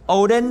having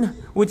oden,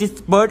 which is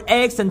bird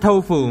eggs and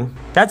tofu.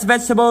 That's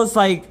vegetables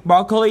like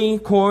broccoli,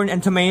 corn,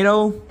 and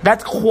tomato.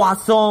 That's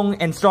croissant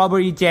and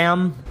strawberry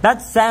jam.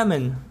 That's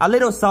salmon, a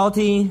little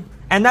salty.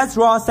 And that's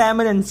raw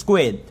salmon and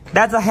squid.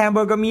 That's a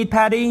hamburger meat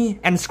patty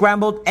and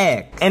scrambled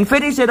egg. And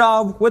finish it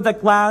off with a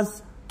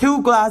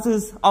 2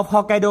 glasses of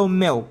Hokkaido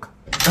milk.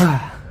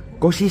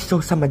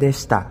 Goshiso-sama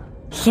deshita.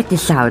 Check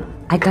this out.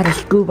 I got a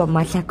scoop of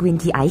matcha green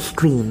tea ice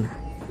cream.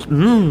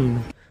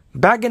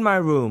 Back in my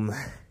room.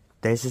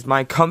 This is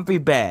my comfy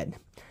bed.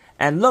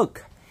 And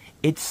look,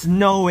 it's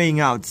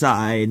snowing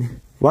outside.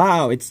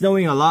 Wow, it's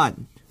snowing a lot.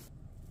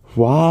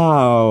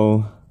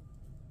 Wow.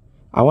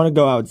 I want to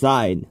go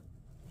outside.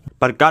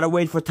 But gotta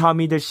wait for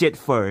Tommy to shit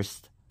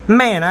first.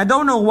 Man, I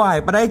don't know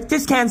why, but I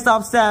just can't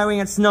stop staring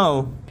at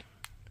snow.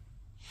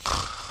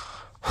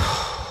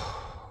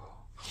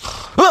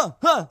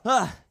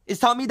 Is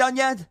Tommy done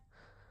yet?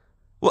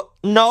 What?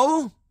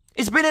 No?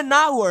 It's been an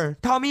hour.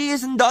 Tommy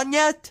isn't done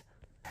yet?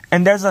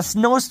 And there's a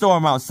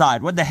snowstorm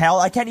outside. What the hell?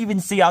 I can't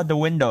even see out the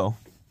window.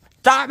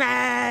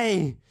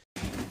 Tommy!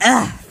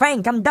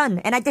 Frank, I'm done,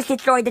 and I just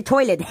destroyed the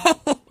toilet.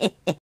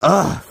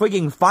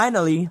 Freaking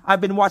finally!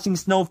 I've been watching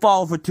snow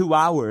fall for 2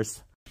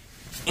 hours.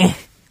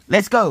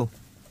 Let's go.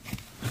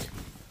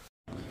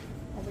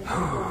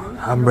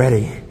 I'm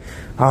ready.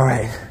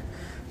 Alright,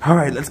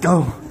 let's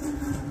go.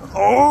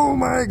 Oh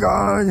my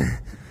god!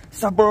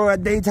 Sapporo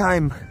at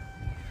daytime.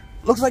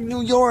 Looks like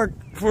New York.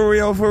 For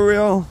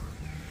real.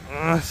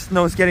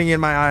 Snow's getting in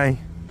my eye.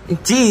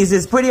 Jeez,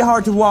 it's pretty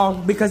hard to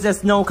walk because there's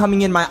snow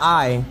coming in my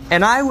eye.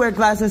 And I wear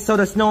glasses so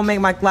the snow make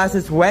my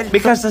glasses wet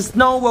because the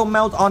snow will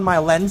melt on my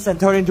lens and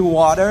turn into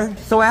water.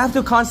 So I have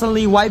to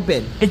constantly wipe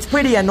it. It's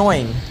pretty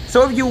annoying.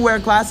 So if you wear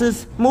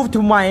glasses, move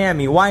to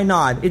Miami. Why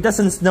not? It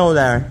doesn't snow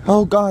there.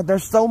 Oh god,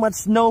 there's so much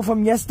snow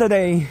from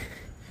yesterday.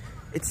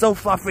 It's so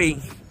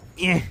fluffy.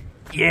 Yeah.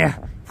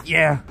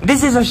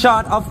 This is a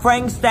shot of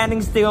Frank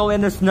standing still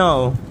in the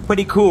snow.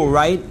 Pretty cool,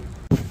 right?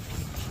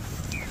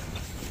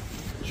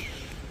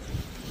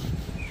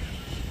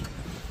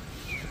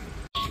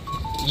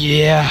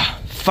 Yeah,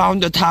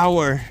 found the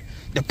tower.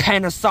 The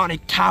Panasonic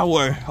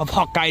Tower of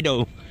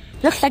Hokkaido.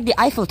 Looks like the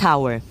Eiffel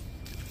Tower.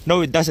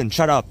 No, it doesn't.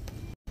 Shut up.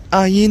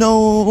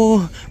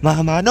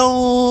 Mama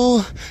no,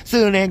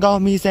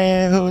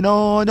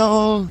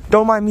 no.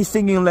 Don't mind me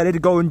singing Let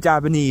It Go in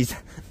Japanese.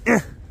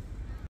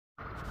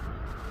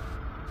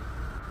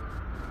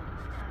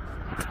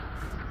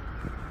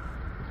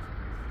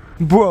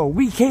 Bro,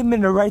 we came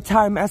in the right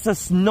time as a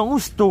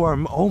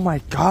snowstorm. Oh my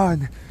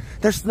god.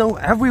 There's snow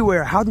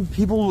everywhere. How do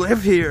people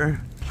live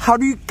here? How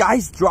do you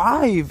guys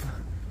drive?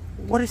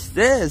 What is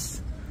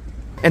this?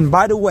 And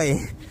by the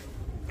way,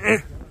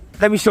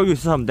 let me show you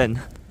something.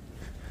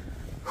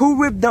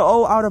 Who ripped the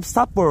O out of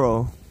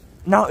Sapporo?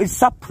 Now it's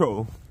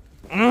Sapporo.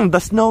 The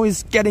snow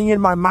is getting in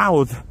my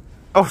mouth.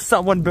 Oh,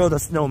 someone built a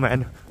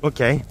snowman.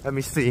 Okay, let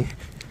me see.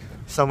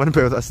 Someone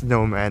built a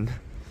snowman.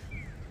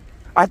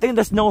 I think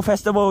the snow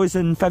festival is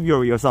in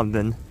February or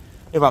something,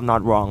 if I'm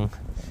not wrong.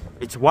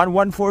 It's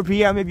 1:14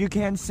 p.m. if you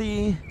can't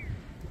see.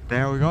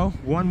 There we go,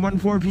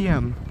 1:14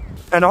 p.m.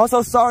 And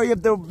also sorry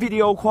if the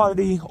video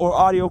quality or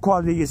audio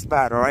quality is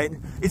bad, alright?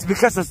 It's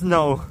because of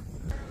snow.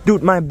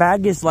 Dude, my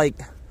bag is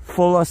like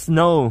full of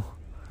snow.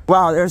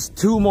 Wow, there's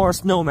 2 more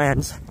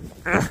snowmans.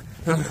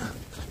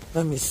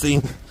 Let me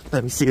see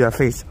their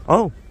face.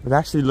 Oh, it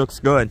actually looks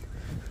good.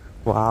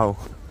 Wow,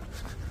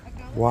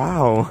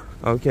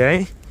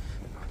 okay.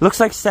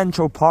 Looks like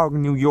Central Park,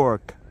 New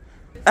York.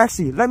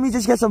 Actually, let me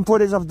just get some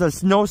footage of the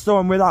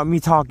snowstorm without me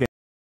talking.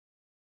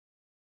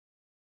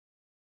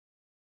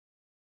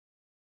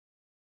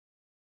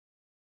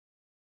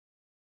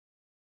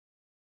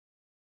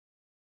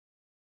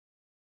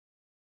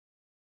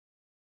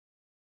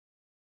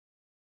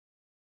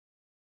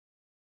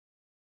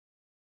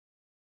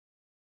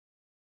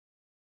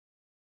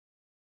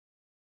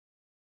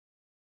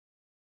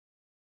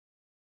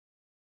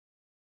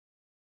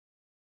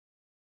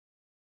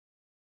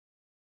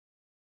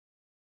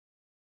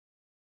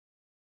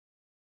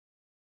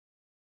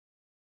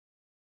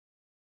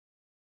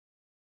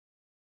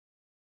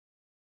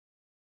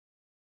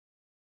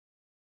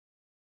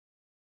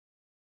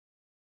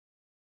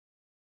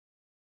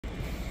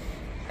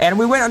 And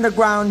we went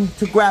underground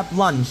to grab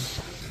lunch.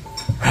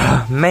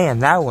 Man,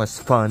 that was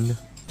fun.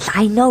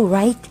 I know,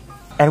 right?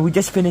 And we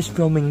just finished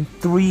filming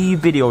 3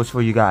 videos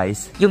for you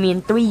guys. You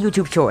mean 3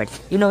 YouTube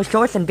shorts. You know,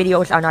 shorts and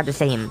videos are not the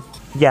same.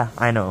 Yeah,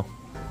 I know.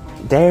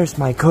 There's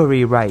my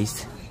curry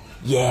rice.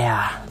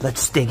 Yeah,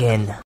 let's dig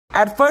in.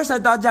 At first I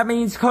thought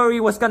Japanese curry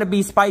was gonna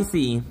be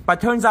spicy,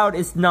 but turns out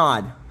it's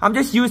not. I'm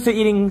just used to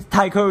eating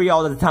Thai curry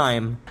all the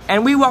time.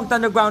 And we walked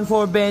underground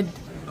for a bit.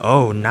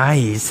 Oh,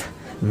 nice.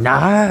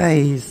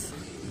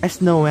 As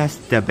snow as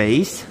the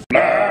base.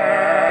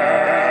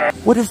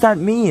 What does that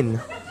mean?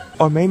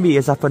 Or maybe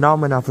it's a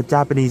phenomenon for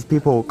Japanese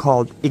people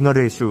called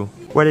Ingorishu,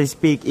 where they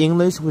speak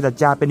English with a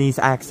Japanese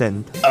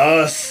accent.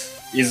 Earth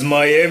is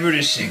my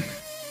everything.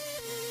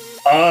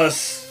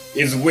 Earth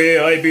is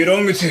where I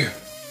belong to.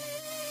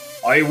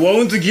 I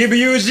won't give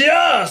you the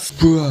earth!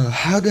 Bruh,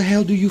 how the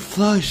hell do you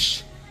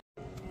flush?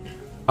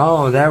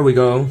 Oh, there we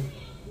go.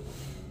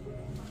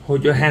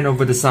 Hold your hand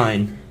over the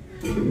sign.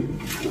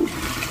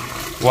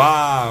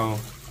 Wow.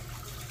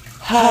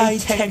 High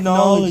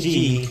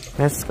technology.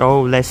 Let's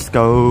go.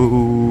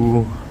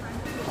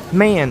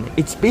 Man,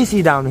 it's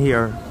busy down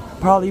here.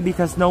 Probably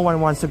because no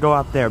one wants to go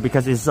up there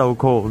because it's so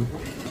cold.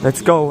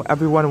 Let's go,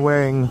 everyone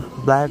wearing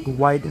black,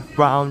 white,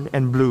 brown,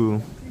 and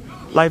blue.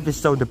 Life is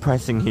so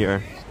depressing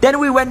here. Then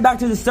we went back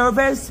to the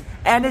surface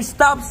and it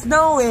stopped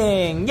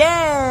snowing.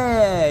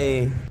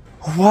 Yay!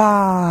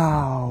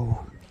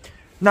 Wow.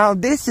 Now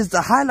this is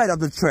the highlight of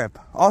the trip.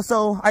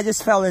 Also, I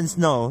just fell in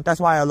snow. That's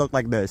why I look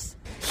like this.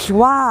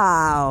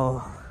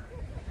 Wow.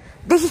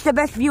 This is the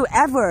best view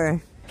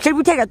ever. Should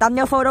we take a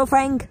thumbnail photo,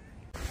 Frank?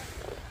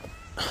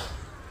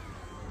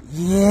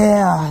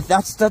 Yeah,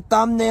 that's the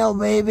thumbnail,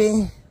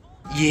 baby.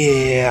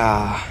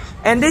 Yeah.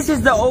 And this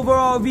is the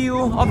overall view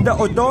of the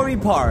Odori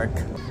Park.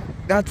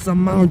 That's a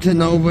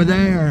mountain over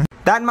there.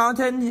 That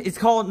mountain is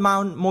called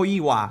Mount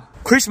Moiwa.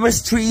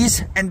 Christmas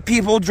trees and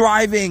people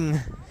driving.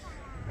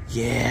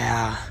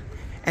 Yeah.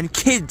 And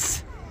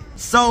kids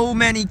So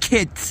many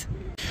kids.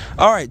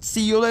 Alright,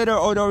 see you later,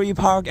 Odori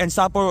Park and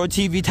Sapporo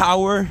TV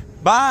Tower.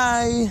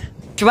 Bye!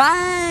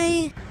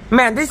 Try!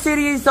 Man, this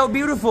city is so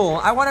beautiful.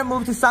 I want to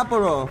move to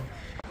Sapporo.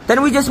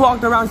 Then we just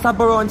walked around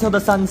Sapporo until the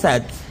sun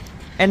sets.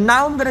 And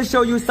now I'm gonna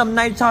show you some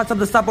night shots of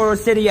the Sapporo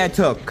city I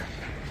took.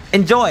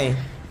 Enjoy!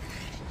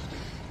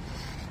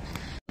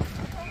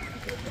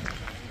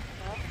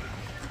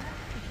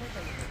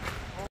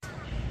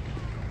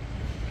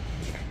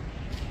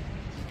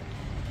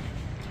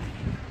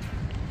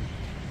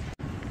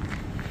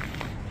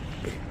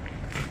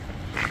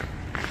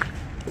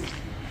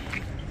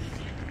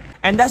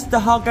 And that's the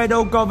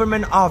Hokkaido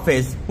government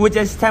office, which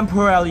is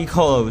temporarily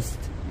closed.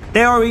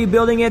 They are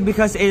rebuilding it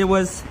because it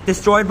was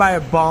destroyed by a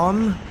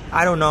bomb.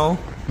 I don't know.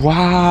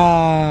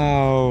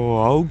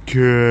 Wow,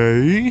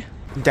 okay.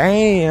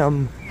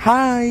 Damn.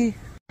 Hi.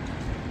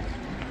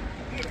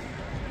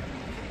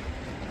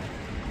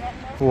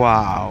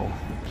 Wow.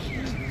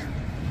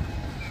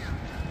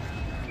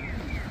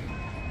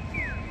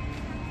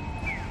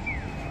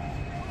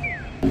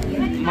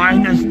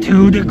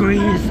 -2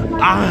 degrees.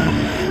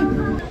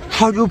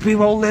 How do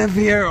people live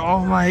here?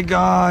 Oh my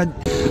god.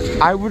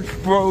 I would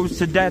froze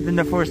to death in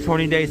the first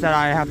 20 days that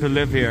I have to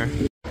live here.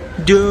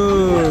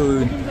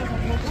 Dude.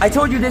 I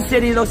told you this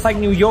city looks like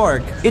New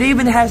York. It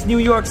even has New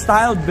York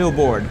style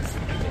billboards.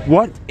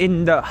 What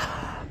in the...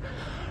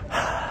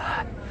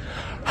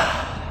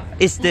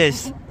 is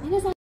this?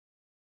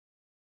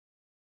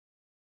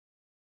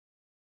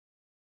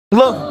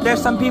 Look,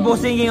 there's some people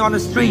singing on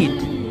the street.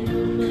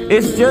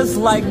 It's just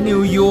like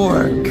New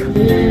York.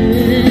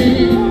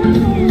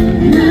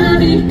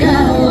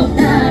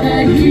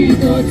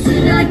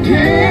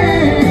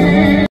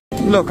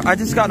 Look, I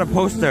just got a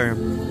poster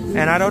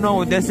and I don't know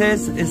what this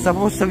is. It's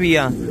supposed to be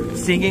a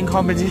singing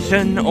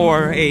competition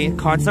or a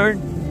concert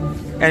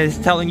and it's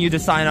telling you to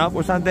sign up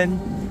or something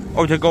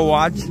or to go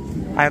watch.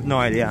 I have no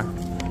idea.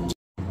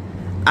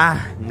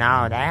 Ah,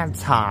 now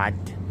that's hot.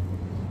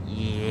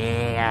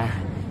 Yeah.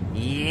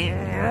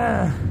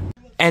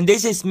 And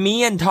this is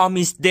me and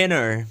Tommy's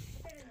dinner.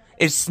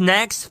 It's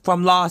snacks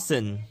from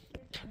Lawson.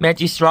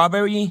 Magic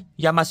strawberry,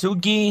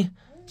 yamasugi,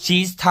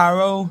 cheese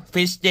taro,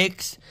 fish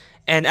sticks,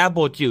 and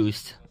apple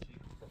juice.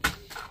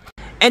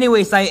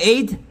 Anyways, I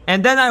ate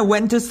and then I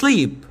went to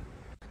sleep.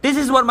 This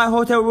is what my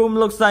hotel room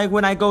looks like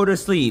when I go to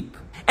sleep.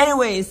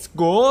 Anyways,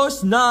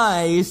 goes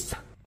nice.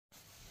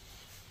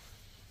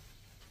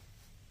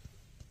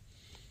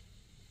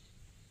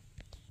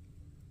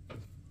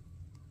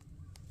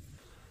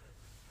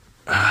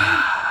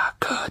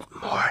 Good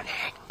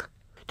morning.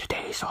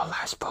 Today is our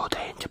last full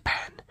day in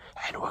Japan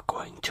and we're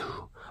going to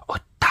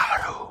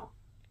Otaru.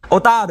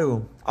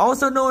 Otaru,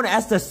 also known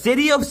as the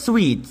city of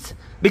sweets,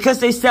 because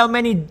they sell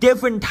many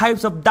different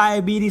types of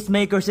diabetes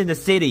makers in the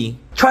city.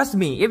 Trust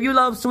me, if you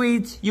love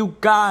sweets, you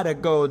gotta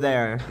go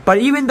there. But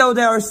even though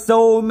there are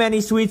so many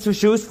sweets to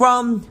choose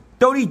from,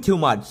 don't eat too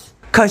much,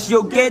 cause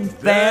you'll get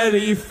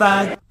very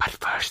fat. But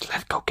first,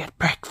 let's go get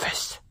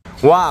breakfast.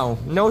 Wow,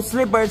 no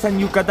slippers and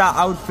yukata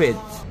outfit.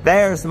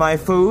 There's my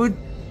food.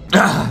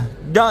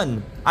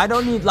 Done. I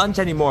don't need lunch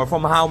anymore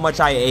from how much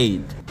I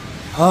ate.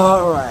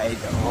 Alright,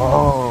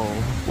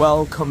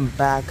 welcome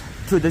back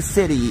to the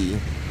city.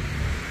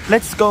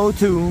 Let's go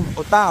to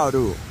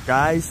Otaru,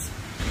 guys.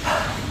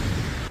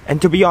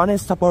 And to be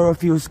honest, Sapporo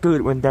feels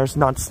good when there's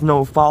not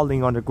snow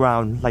falling on the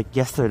ground like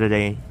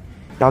yesterday.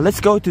 Now let's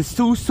go to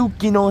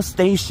Susukino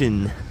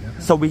station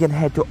so we can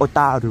head to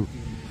Otaru.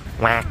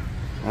 Whack,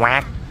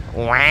 whack,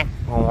 whack,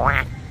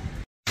 whack.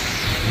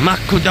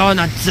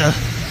 McDonald's.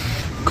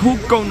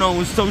 Kuko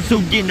no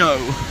Susukino.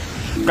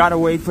 Gotta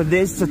wait for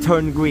this to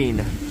turn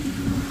green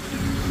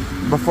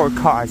before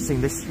cars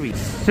in the street.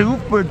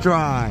 Super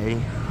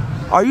dry.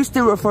 Are you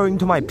still referring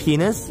to my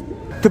penis?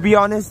 To be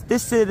honest,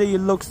 this city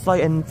looks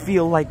like and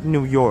feel like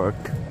New York.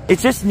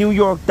 It's just New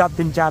York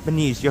dubbed in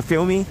Japanese, you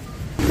feel me?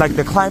 Like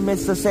the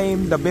climate's the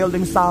same, the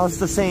building style's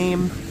the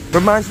same.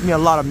 Reminds me a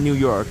lot of New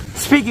York.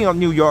 Speaking of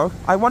New York,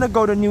 I want to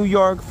go to New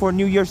York for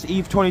New Year's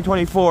Eve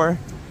 2024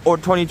 or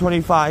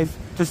 2025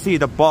 to see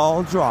the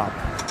ball drop.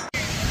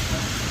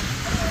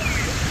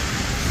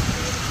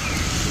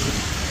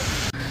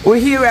 We're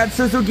here at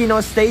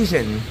Susukino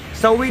station,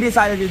 so we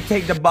decided to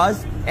take the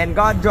bus and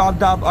got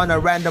dropped off on a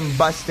random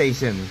bus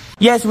station.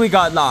 Yes, we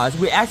got lost.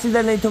 We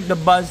accidentally took the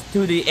bus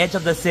to the edge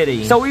of the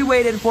city. So we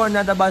waited for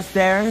another bus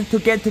there to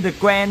get to the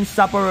Grand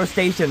Sapporo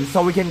station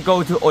so we can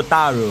go to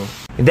Otaru.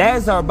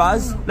 There's our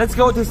bus. Let's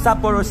go to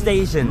Sapporo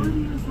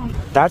station.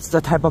 That's the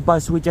type of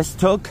bus we just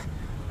took.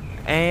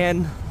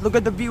 And look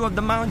at the view of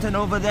the mountain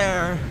over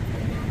there.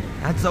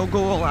 That's so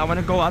cool. I want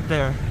to go up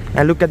there.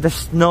 And look at the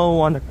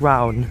snow on the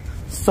ground.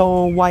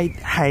 So white,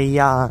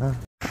 hey-ya.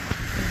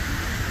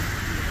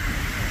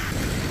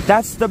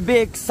 That's the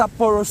big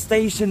Sapporo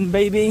station,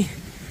 baby.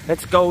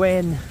 Let's go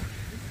in.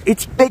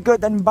 It's bigger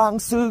than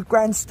Bangsu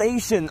Grand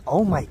Station.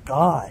 Oh my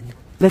god.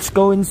 Let's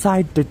go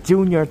inside the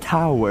junior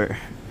tower.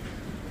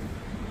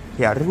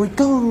 Here we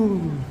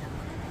go.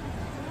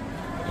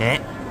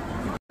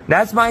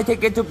 That's my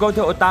ticket to go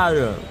to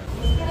Otaru.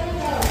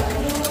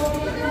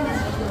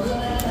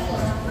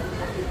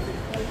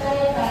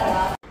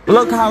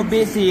 Look how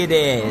busy it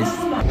is.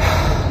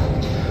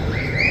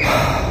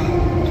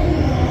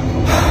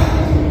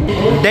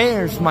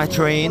 There's my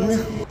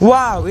train.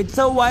 Wow, it's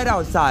so white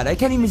outside. I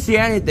can't even see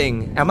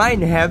anything. Am I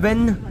in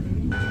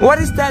heaven? What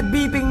is that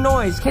beeping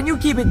noise? Can you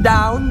keep it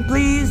down,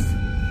 please?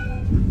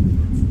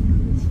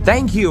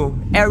 Thank you,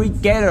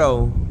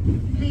 Arigato.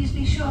 Please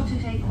be sure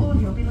to take all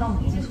your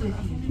belongings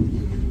with you.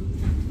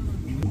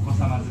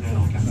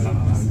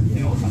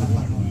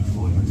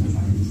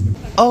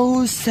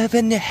 Oh,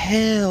 7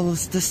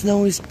 hills. The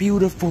snow is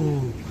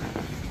beautiful.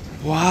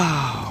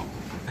 Wow.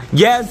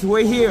 Yes,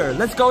 we're here.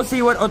 Let's go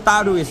see what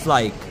Otaru is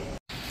like.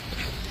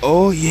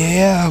 Oh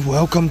yeah,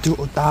 welcome to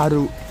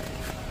Otaru.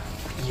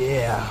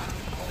 Yeah.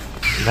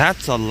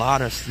 That's a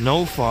lot of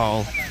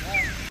snowfall.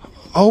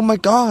 Oh my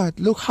god,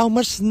 look how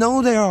much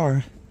snow there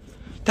are.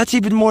 That's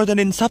even more than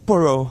in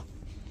Sapporo.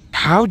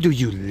 How do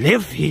you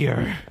live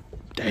here?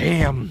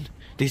 Damn,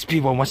 these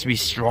people must be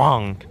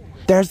strong.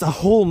 There's a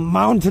whole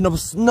mountain of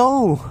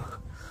snow.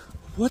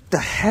 What the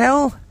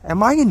hell?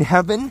 Am I in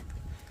heaven?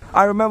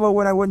 I remember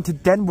when I went to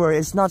Denver,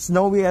 it's not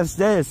snowy as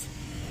this.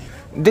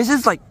 This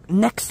is like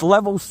next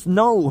level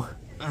snow.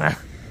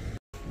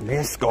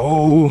 Let's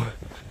go.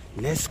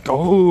 Let's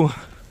go.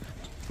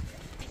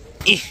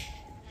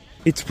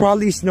 It's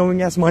probably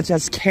snowing as much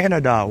as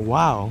Canada.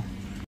 Wow.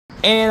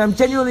 And I'm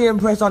genuinely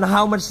impressed on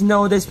how much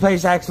snow this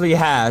place actually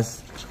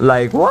has.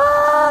 Like,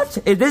 what?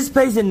 Is this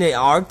place in the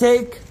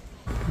Arctic?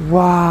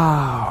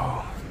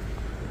 Wow.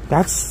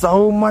 That's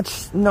so much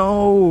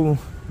snow.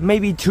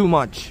 Maybe too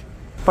much.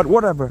 But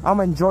whatever, I'm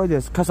gonna enjoy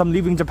this because I'm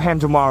leaving Japan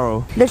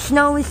tomorrow. The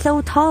snow is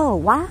so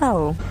tall,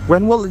 wow.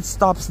 When will it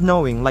stop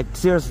snowing? Like,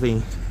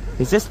 seriously.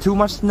 Is this too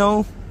much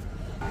snow?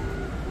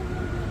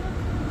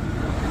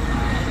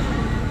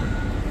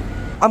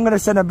 I'm gonna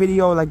send a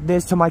video like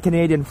this to my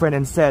Canadian friend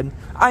and said,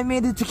 I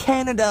made it to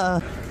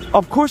Canada.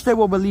 Of course they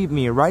will believe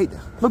me, right?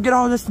 Look at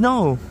all the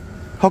snow.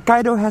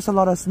 Hokkaido has a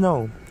lot of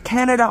snow.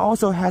 Canada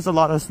also has a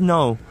lot of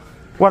snow.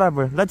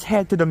 Whatever, let's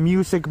head to the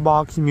Music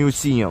Box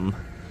Museum.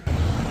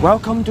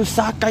 Welcome to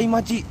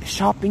Minami-Chitose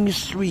Shopping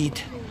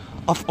Street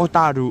of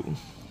Otaru.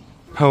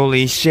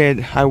 Holy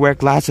shit, I wear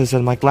glasses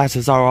and my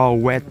glasses are all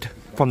wet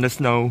from the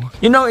snow.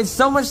 You know, it's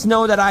so much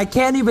snow that I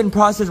can't even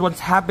process what's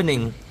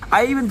happening.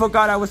 I even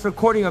forgot I was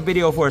recording a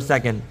video for a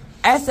second.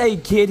 As a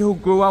kid who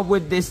grew up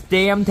with this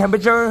damn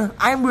temperature,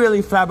 I'm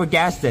really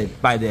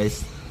flabbergasted by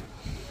this.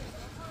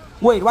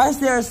 Wait, why is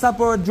there a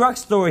Sapporo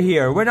drugstore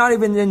here? We're not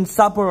even in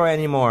Sapporo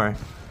anymore.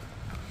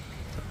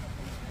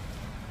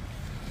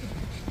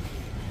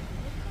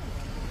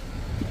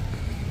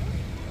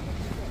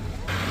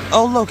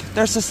 Oh look,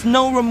 there's a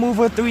snow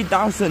remover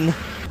 3000.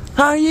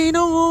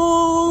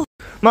 No,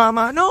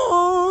 mama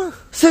no.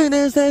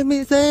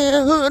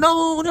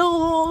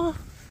 No.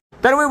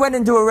 Then we went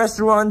into a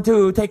restaurant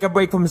to take a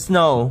break from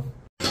snow.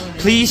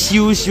 Please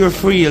use your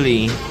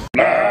freely.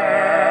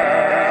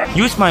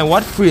 Use my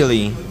what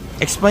freely?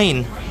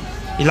 Explain.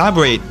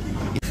 Elaborate.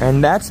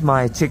 And that's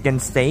my chicken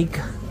steak.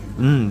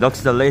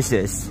 Looks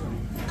delicious.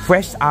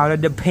 Fresh out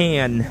of the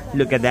pan.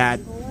 Look at that.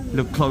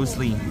 Look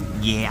closely.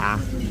 Yeah.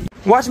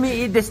 Watch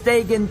me eat the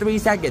steak in 3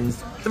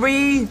 seconds.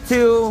 3,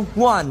 2,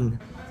 1.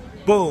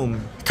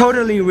 Boom.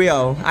 Totally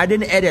real. I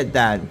didn't edit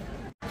that.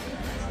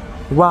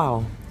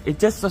 Wow. It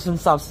just doesn't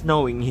stop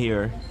snowing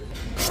here.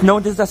 Snow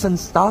just doesn't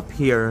stop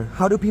here.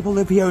 How do people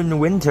live here in the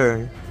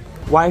winter?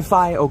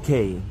 Wi-Fi,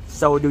 okay.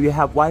 So do you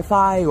have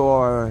Wi-Fi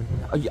or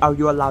are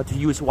you allowed to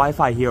use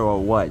Wi-Fi here or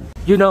what?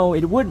 You know,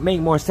 it would make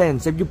more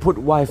sense if you put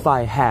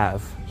Wi-Fi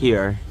have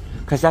here.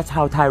 Because that's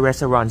how Thai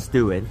restaurants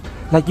do it.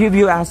 Like if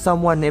you ask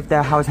someone if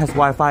their house has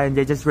Wi-Fi and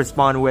they just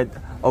respond with,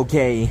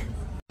 okay.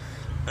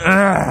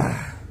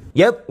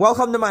 Yep,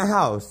 welcome to my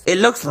house. It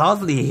looks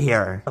lovely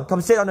here. Come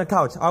sit on the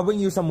couch. I'll bring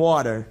you some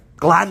water.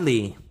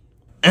 Gladly.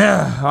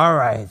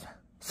 Alright.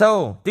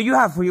 So, do you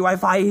have free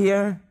Wi-Fi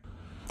here?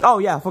 Oh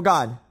yeah,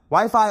 forgot.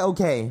 Wi-Fi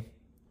okay.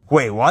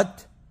 Wait,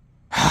 what?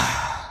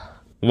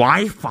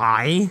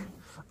 Wi-Fi?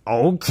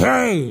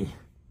 Okay.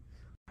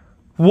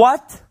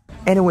 What?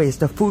 Anyways,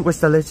 the food was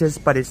delicious,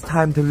 but it's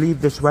time to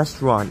leave this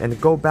restaurant and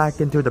go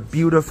back into the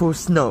beautiful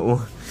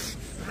snow.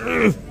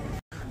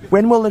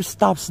 When will it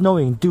stop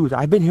snowing? Dude,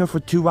 I've been here for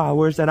 2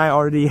 hours and I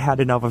already had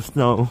enough of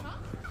snow.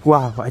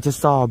 Wow, I just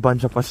saw a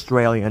bunch of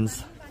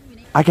Australians.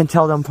 I can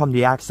tell them from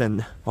the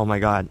accent. Oh my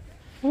god.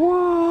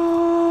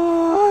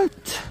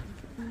 What?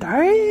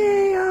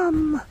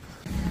 Damn!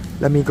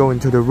 Let me go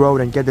into the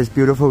road and get this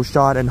beautiful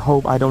shot and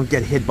hope I don't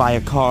get hit by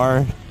a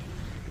car.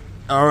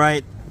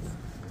 Alright.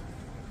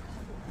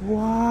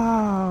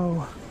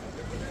 Wow.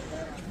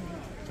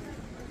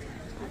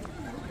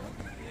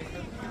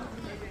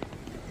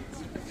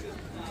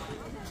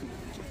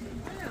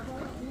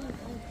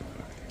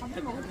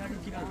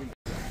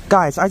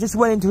 Guys, I just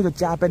went into the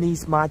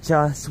Japanese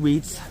matcha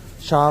sweets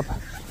shop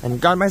and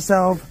got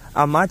myself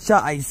a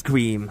matcha ice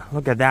cream.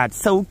 Look at that,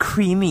 so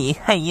creamy.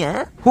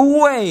 Hey,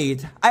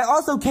 wait, I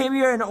also came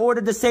here and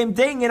ordered the same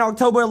thing in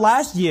October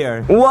last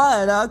year.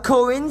 What a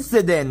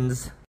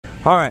coincidence.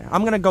 Alright,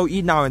 I'm gonna go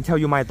eat now and tell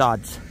you my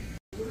thoughts.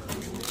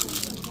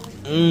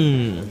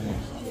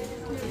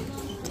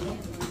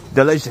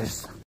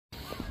 Delicious.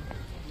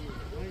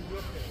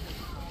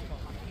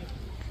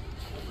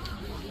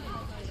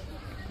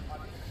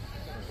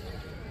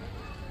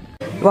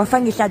 Well,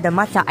 Frank is at the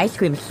matcha ice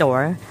cream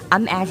store.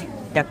 I'm at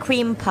the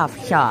cream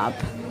puff shop.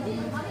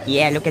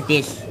 Yeah, look at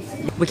this.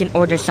 We can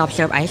order soft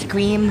serve ice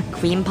cream,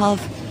 cream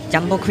puff,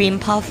 jumbo cream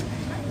puff,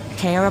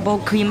 terrible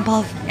cream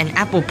puff, and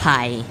apple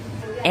pie.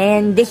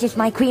 And this is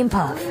my cream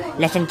puff.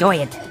 Let's enjoy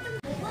it.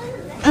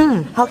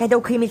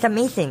 Hokkaido cream is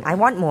amazing. I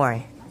want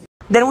more.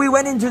 Then we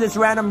went into this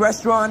random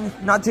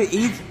restaurant, not to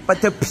eat,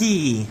 but to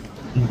pee.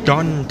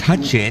 Don't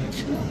touch it.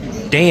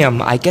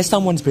 Damn, I guess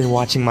someone's been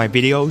watching my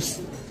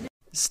videos.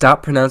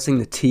 Stop pronouncing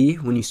the T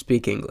when you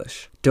speak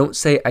English. Don't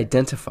say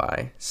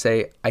identify,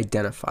 say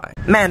identify.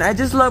 Man, I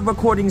just love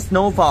recording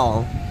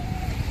snowfall.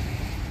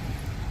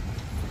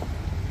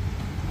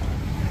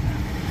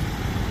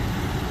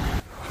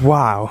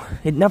 Wow,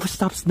 it never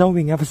stopped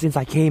snowing ever since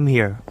I came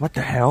here. What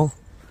the hell?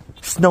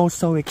 Snow's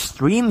so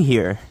extreme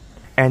here.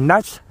 And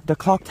that's the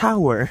clock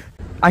tower.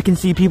 I can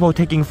see people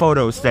taking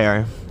photos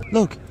there.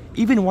 Look,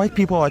 even white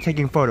people are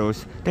taking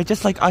photos. They're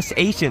just like us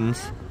Asians.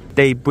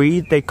 They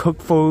breathe, they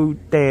cook food,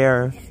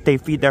 they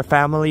feed their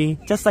family,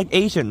 just like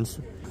Asians.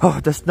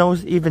 Oh, the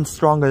snow's even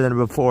stronger than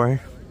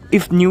before.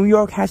 If New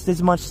York has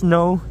this much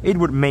snow, it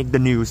would make the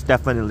news,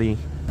 definitely.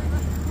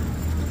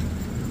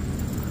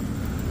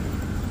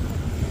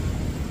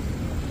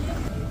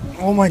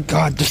 Oh my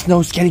god, the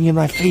snow's getting in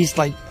my face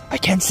like I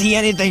can't see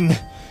anything.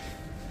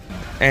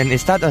 And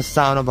is that the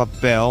sound of a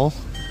bell?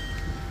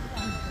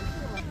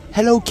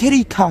 Hello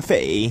Kitty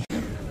Cafe.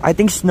 I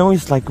think snow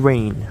is like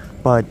rain,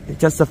 but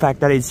just the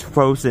fact that it's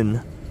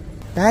frozen.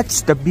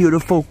 That's the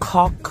beautiful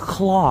cock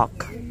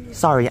clock.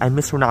 Sorry, I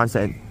mispronounced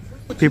it.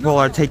 People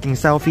are taking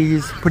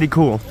selfies, pretty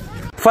cool.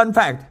 Fun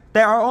fact,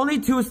 there are only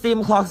 2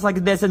 steam clocks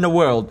like this in the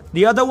world.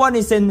 The other one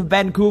is in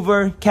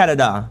Vancouver,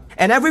 Canada.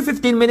 And every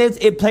 15 minutes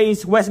it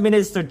plays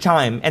Westminster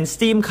chime and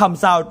steam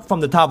comes out from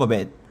the top of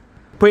it.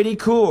 Pretty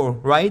cool,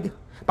 right?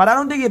 But I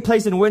don't think it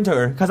plays in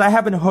winter because I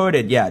haven't heard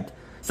it yet.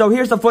 So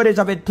here's the footage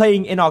of it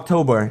playing in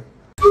October.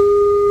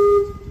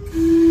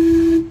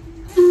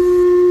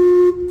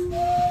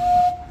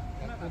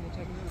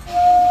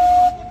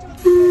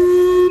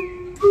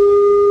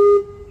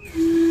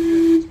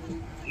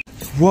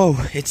 Whoa,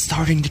 it's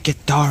starting to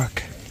get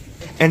dark.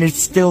 And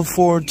it's still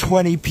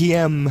 4:20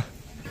 p.m.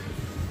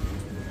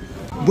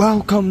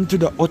 Welcome to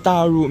the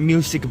Otaru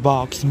Music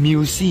Box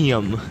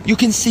Museum. You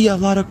can see a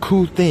lot of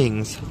cool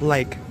things,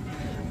 like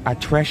a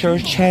treasure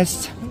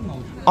chest.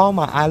 On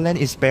my island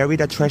is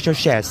buried a treasure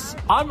chest.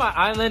 On my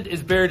island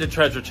is buried a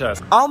treasure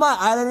chest. On my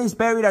island is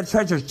buried a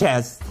treasure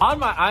chest. On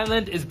my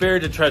island is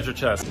buried a treasure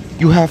chest.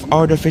 You have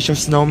artificial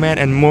snowman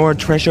and more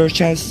treasure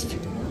chests.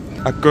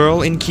 A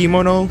girl in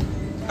kimono.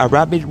 A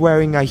rabbit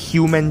wearing a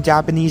human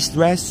Japanese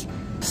dress.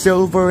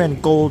 Silver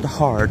and gold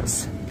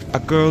hearts. A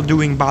girl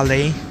doing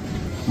ballet.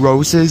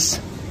 Roses.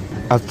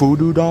 A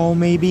voodoo doll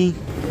maybe.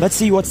 Let's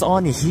see what's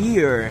on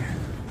here.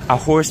 A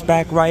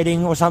horseback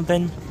riding or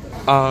something.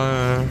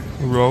 A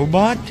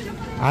robot?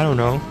 I don't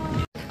know.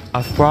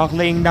 A frog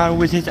laying down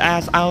with his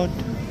ass out.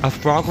 A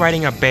frog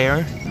riding a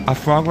bear. A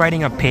frog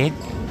riding a pig.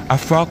 A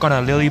frog on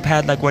a lily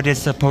pad like what it's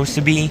supposed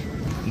to be.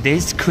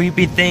 This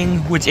creepy thing,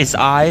 which its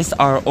eyes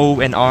are O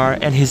and R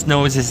and his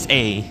nose is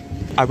A.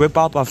 A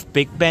ripoff of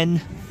Big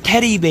Ben.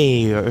 Teddy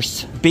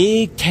bears.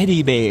 Big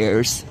teddy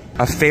bears.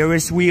 A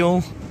Ferris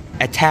wheel.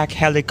 Attack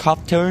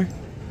helicopter.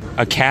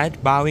 A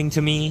cat bowing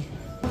to me.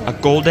 A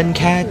golden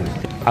cat.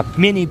 A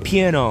mini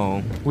piano,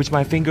 which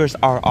my fingers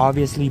are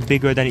obviously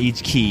bigger than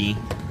each key.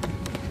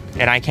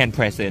 And I can't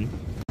press it.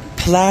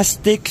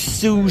 Plastic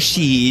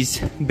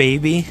sushis,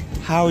 baby.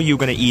 How are you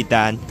gonna eat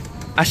that?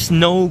 A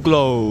snow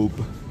globe.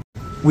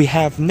 We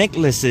have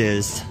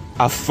necklaces.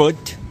 A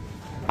foot.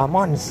 A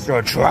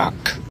monster truck.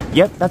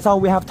 Yep, that's all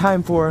we have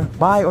time for.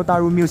 Bye,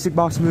 Otaru Music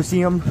Box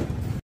Museum.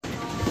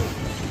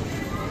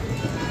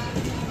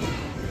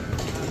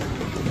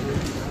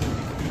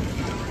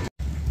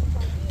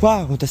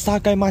 Wow, the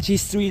Sakaimachi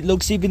street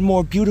looks even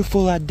more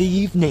beautiful at the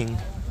evening.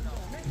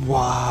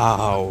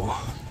 Wow.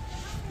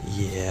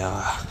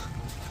 Yeah.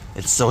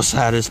 It's so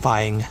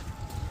satisfying.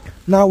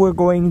 Now we're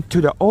going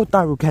to the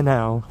Otaru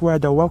Canal, where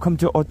the Welcome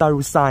to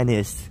Otaru sign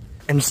is.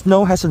 And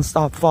snow hasn't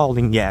stopped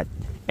falling yet.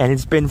 And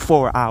it's been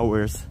 4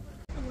 hours.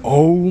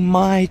 Oh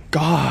my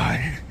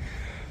god.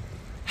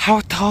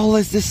 How tall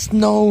is this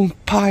snow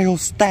pile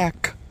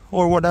stack?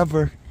 Or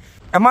whatever.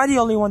 Am I the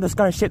only one that's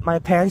gonna shit my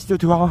pants due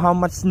to how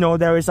much snow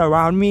there is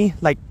around me?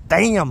 Like,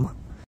 damn!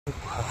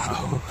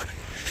 Wow.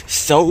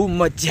 So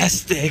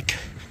majestic.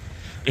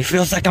 It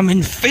feels like I'm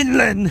in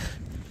Finland.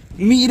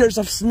 Meters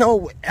of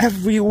snow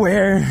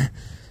everywhere.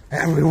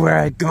 Everywhere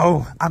I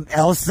go, I'm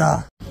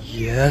Elsa.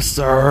 Yes,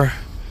 sir.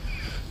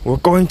 We're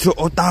going to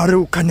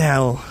Otaru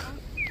Canal.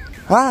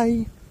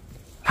 Hi.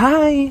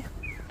 Hi.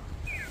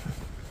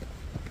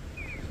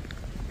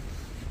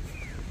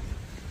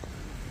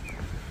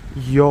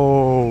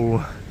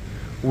 Yo,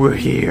 we're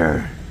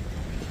here.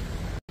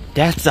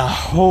 That's a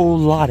whole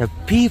lot of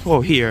people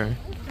here.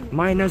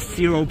 Minus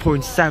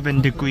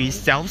 0.7 degrees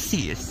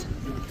Celsius.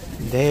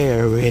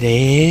 There it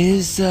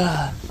is.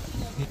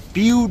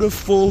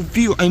 Beautiful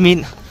view.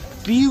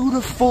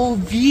 Beautiful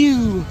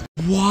view.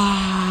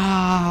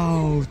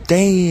 Wow.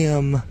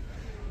 Damn.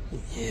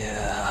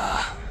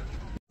 Yeah.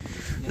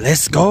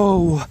 Let's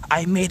go.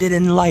 I made it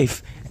in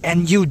life.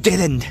 And you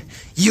didn't.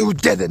 You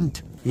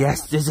didn't.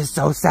 Yes, this is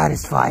so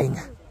satisfying.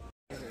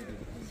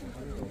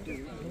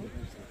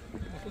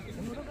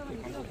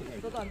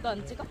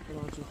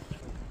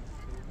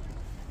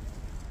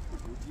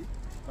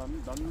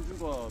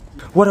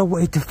 What a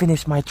way to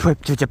finish my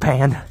trip to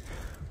Japan.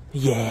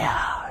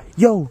 Yeah.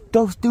 Yo,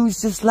 those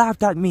dudes just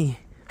laughed at me.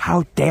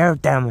 How dare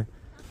them.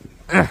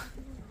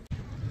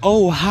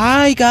 Oh,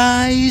 hi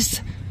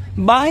guys.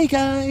 Bye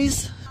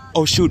guys.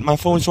 Oh shoot, my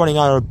phone's running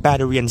out of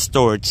battery and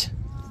storage.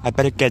 I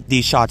better get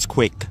these shots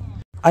quick.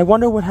 I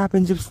wonder what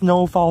happens if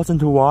snow falls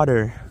into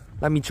water.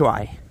 Let me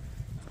try.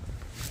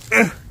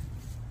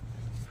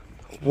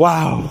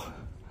 Wow.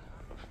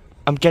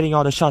 I'm getting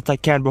all the shots I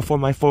can before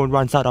my phone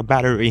runs out of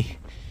battery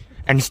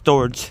and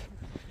storage.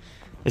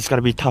 It's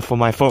gonna be tough for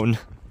my phone.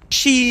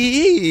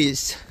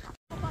 Jeez.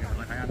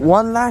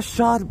 One last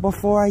shot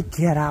before I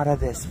get out of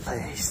this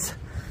place.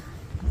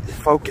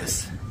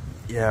 Focus.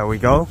 There we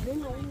go.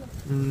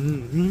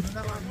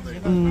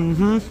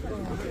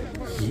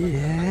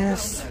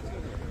 Yes.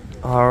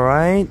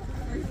 Alright.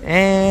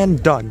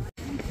 And done.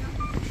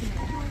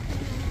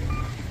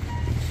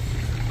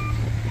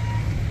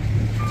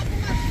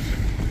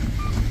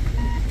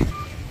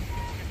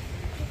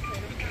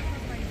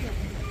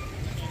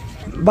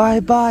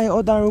 Bye bye,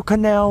 Odaru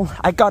Canal.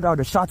 I got all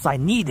the shots I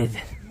needed.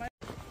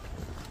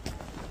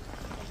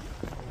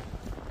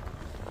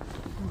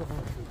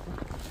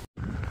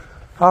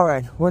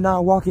 Alright, we're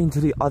now walking to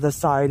the other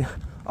side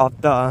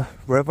of the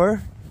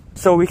river,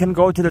 so we can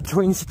go to the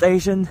train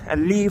station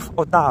and leave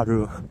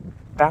Otaru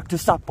back to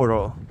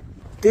Sapporo.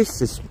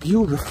 This is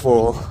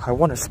beautiful. I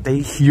want to stay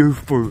here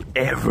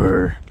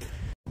forever.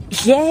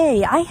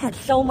 Yay, I had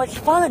so much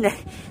fun.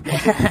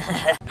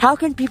 How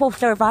can people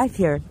survive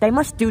here? They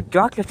must do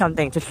drugs or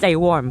something to stay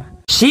warm.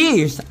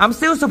 Jeez, I'm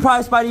still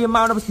surprised by the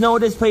amount of snow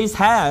this place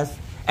has.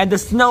 And the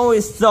snow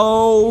is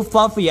so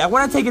fluffy. I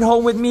want to take it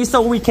home with me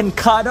so we can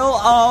cuddle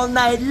all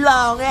night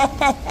long.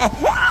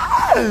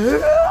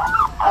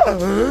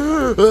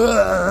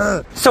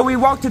 So we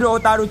walked to the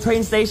Otaru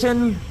train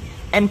station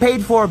and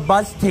paid for a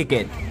bus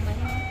ticket.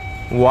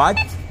 What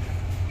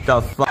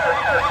the fuck?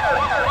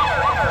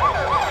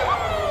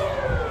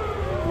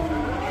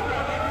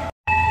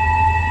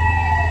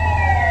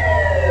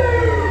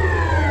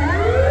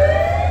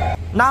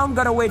 Now I'm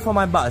gonna wait for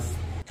my bus.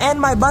 And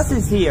my bus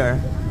is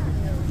here.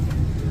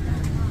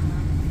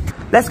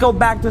 Let's go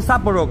back to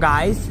Sapporo,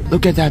 guys.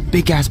 Look at that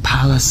big ass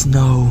pile of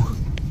snow.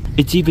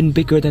 It's even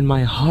bigger than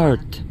my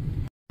heart.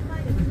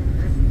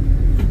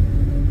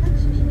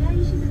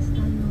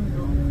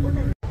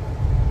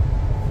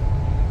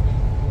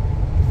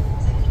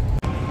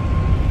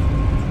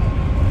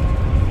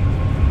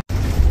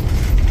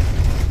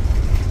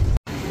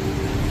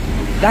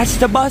 That's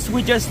the bus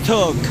we just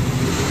took.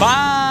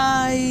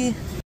 Bye!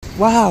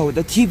 Wow,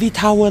 the TV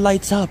tower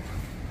lights up.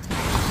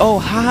 Oh,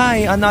 hi,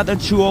 another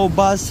Chuo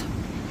bus.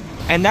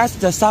 And that's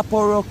the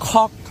Sapporo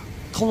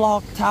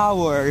Clock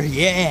Tower,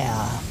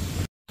 yeah!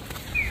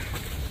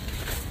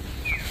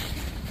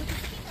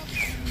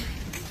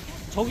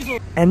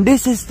 And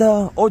this is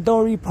the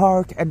Odori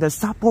Park and the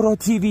Sapporo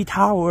TV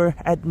Tower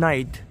at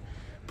night.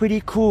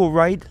 Pretty cool,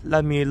 right?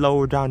 Let me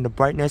lower down the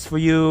brightness for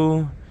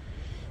you.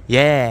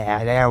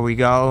 Yeah, there we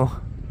go.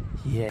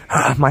 Yeah.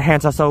 My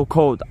hands are so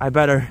cold. I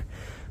better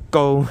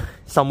go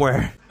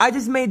somewhere. I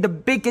just made the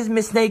biggest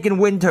mistake in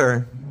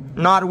winter.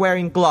 Not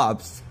wearing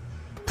gloves.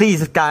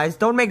 Please guys,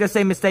 don't make the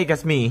same mistake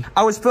as me.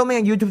 I was filming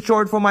a YouTube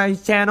short for my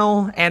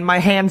channel and my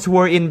hands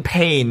were in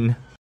pain.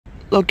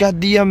 Look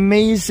at the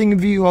amazing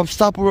view of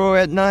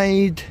Sapporo at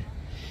night.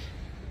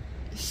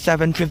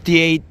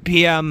 7:58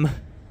 p.m.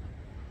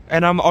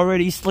 and I'm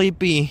already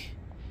sleepy.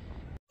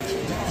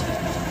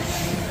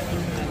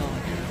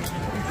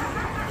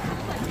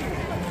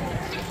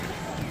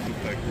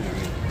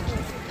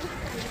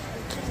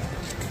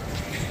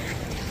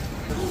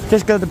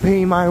 Just gonna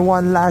pay my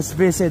one last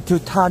visit to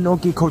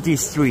Tanukikoji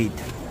Street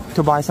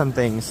to buy some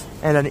things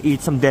and then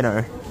eat some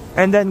dinner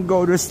and then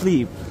go to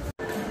sleep.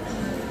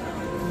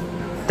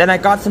 Then I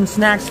got some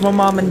snacks for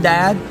mom and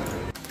dad.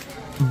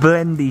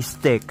 Blendy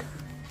stick.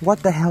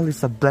 What the hell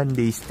is a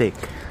blendy stick?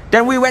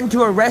 Then we went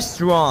to a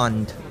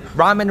restaurant,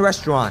 ramen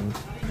restaurant.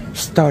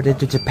 Started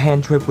the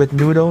Japan trip with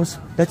noodles.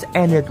 Let's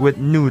end it with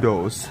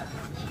noodles.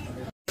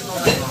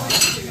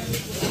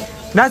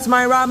 That's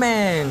my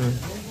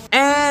ramen.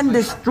 And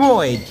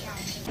destroyed.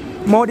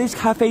 Modi's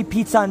Cafe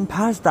Pizza and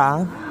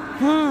Pasta.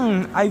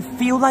 I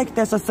feel like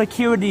there's a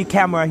security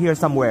camera here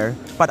somewhere.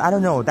 But I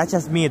don't know, that's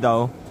just me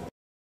though.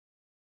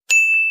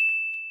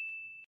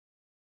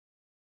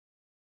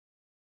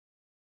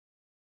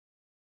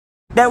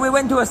 Then we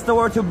went to a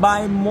store to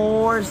buy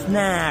more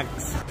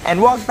snacks.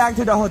 And walked back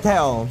to the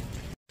hotel.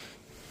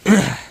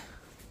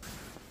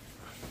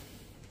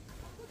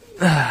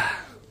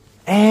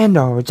 And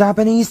our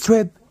Japanese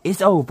trip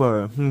is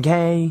over,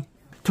 okay?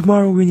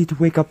 Tomorrow we need to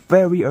wake up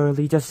very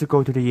early just to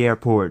go to the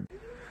airport.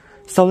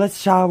 So let's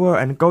shower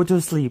and go to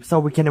sleep so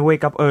we can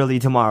wake up early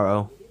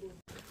tomorrow.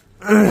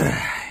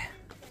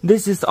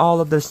 This is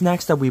all of the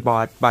snacks that we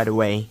bought, by the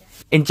way.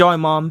 Enjoy,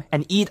 Mom,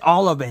 and eat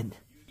all of it.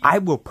 I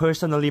will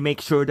personally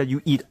make sure that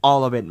you eat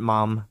all of it,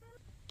 Mom.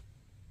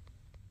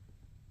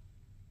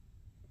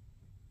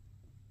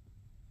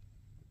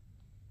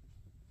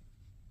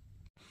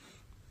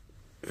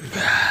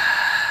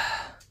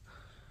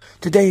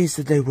 Today is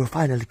the day we're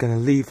finally gonna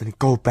leave and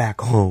go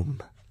back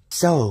home.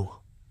 So,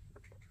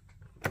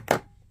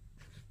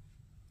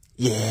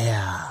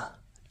 yeah.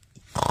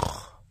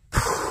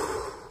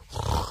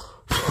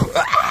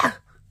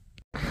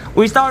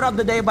 We start off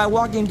the day by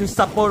walking to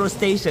Sapporo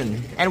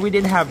Station, and we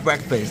didn't have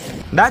breakfast.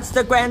 That's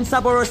the Grand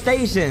Sapporo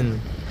Station,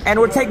 and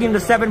we're taking the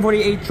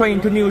 7:48 train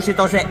to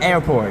Minami-Chitose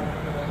Airport.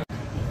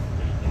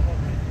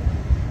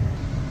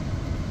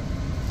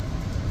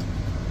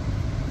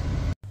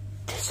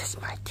 This is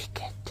my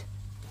ticket.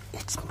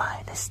 It's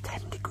minus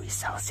 10 degrees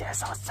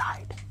Celsius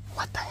outside.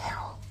 What the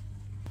hell?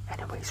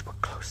 Anyways, we're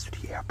close to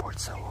the airport,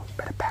 so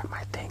better pack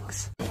my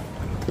things.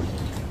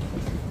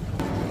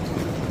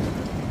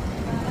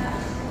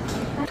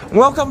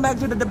 Welcome back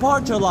to the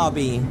departure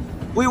lobby.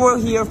 We were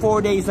here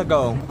 4 days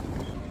ago.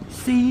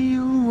 See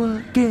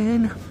you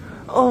again.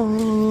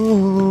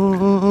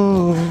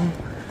 Oh.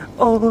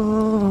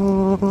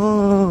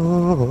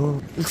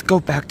 Let's go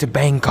back to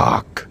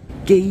Bangkok.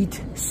 Gate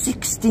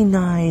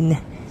 69.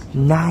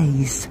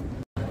 Nice.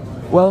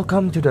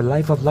 Welcome to the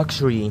life of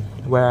luxury,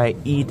 where I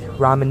eat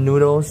ramen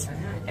noodles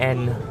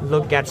and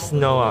look at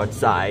snow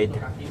outside.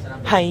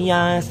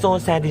 Hiya, so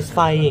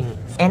satisfying.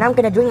 And I'm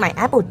gonna drink my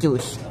apple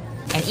juice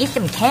and eat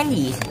some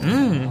candies.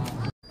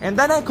 And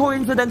then I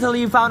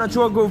coincidentally found a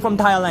tour group from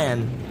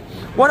Thailand.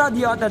 What are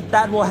the odds that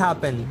that will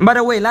happen? By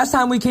the way, last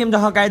time we came to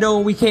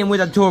Hokkaido, we came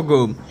with a tour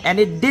group, and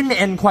it didn't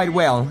end quite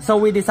well, so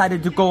we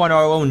decided to go on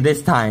our own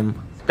this time.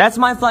 That's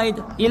my flight,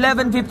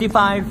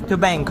 11:55 to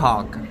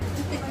Bangkok.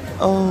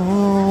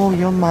 Oh,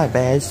 you're my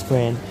best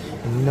friend.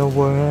 In the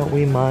world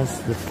we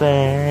must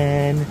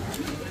defend.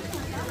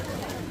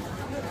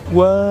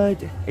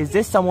 What? Is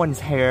this someone's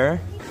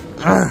hair?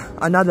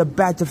 Another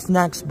batch of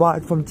snacks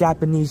bought from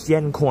Japanese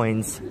yen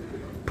coins.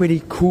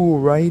 Pretty cool,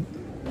 right?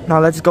 Now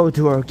let's go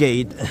to our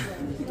gate.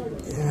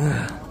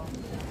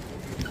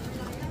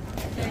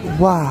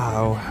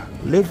 Wow,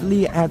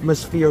 lively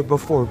atmosphere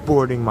before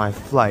boarding my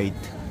flight.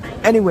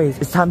 Anyways,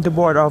 it's time to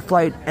board our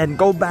flight and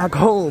go back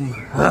home.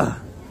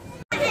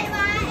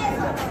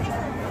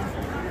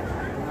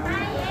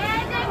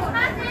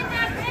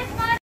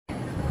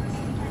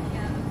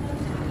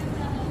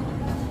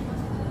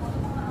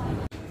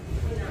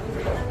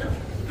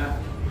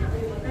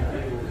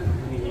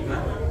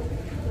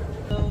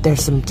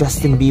 There's some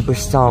Justin Bieber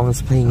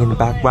songs playing in the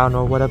background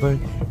or whatever,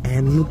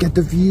 and look at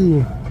the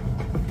view.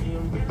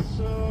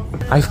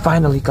 I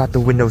finally got the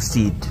window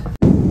seat.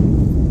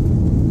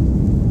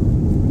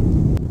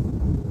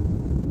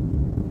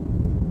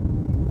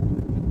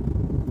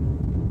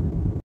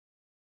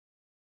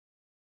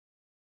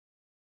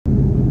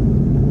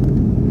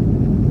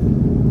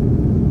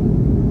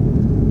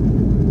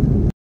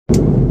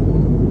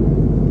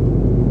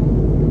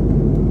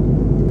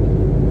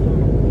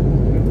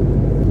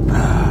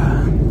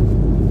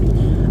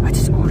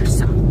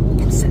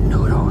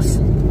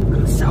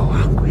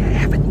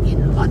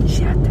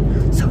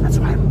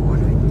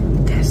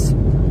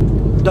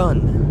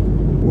 Done.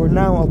 We're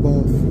now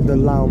above the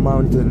Lao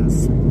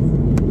Mountains.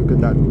 Look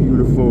at that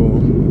beautiful.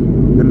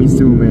 Let me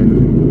zoom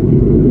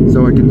in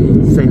so I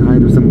can say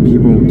hi to some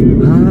people.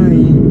 Hi.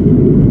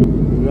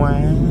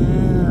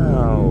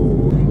 Wow.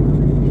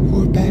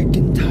 We're back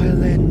in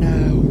Thailand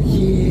now.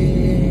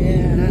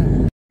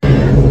 Yeah.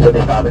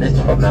 25 minutes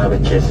from now,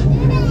 which is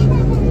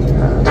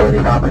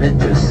 25 minutes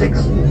to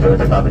 6.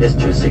 25 minutes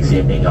to 6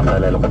 evening of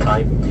Thailand local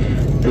time.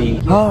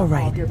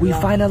 Alright, we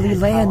finally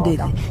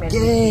landed.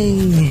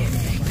 Yay!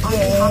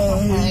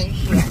 Yay!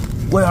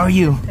 Where are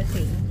you?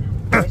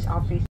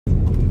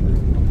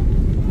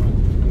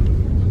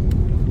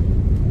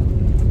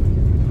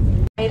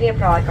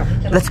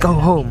 Let's go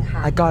home.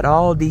 I got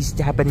all these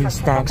Japanese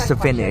snacks to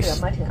finish.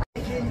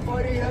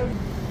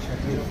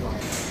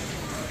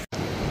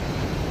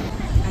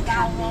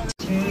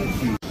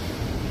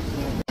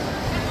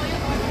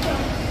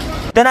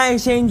 Then I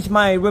exchanged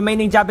my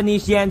remaining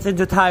Japanese yens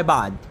into Thai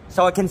baht,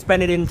 so I can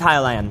spend it in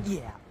Thailand.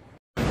 Yeah.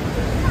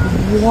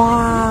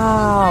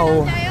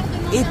 Wow!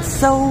 It's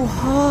so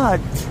hot!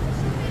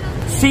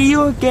 See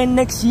you again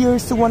next year,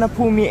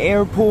 Suvarnabhumi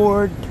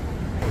Airport.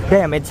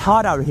 Damn, it's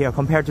hot out here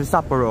compared to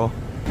Sapporo.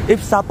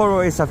 If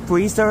Sapporo is a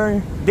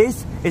freezer,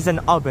 this is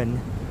an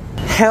oven.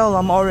 Hell,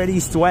 I'm already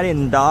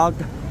sweating, dog.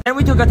 Then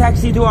we took a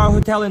taxi to our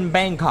hotel in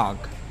Bangkok.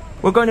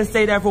 We're going to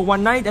stay there for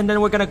one night and then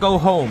we're gonna go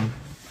home.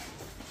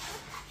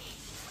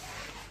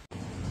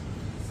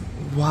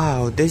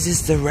 Wow, this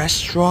is the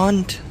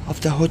restaurant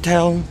of the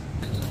hotel.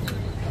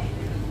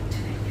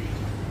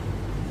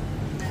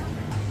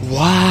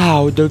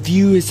 Wow, the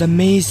view is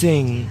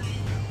amazing.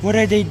 What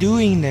are they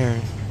doing there?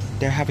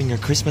 They're having a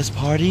Christmas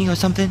party or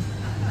something?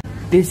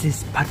 This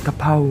is pad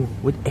kapao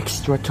with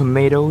extra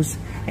tomatoes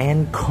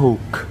and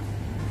Coke.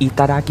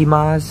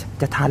 Itadakimasu.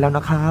 จะทานแล้วน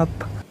ะครับ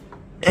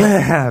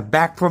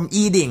Back from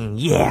eating,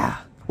 yeah.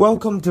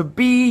 Welcome to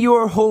Be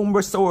Your Home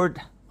Resort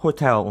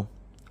Hotel.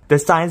 The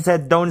sign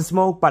said don't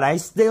smoke, but I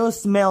still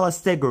smell a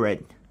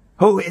cigarette.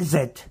 Who is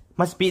it?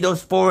 Must be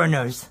those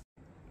foreigners.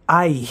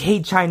 I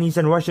hate Chinese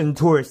and Russian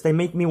tourists. They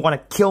make me want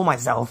to kill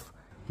myself.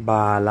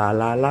 Ba la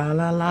la la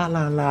la la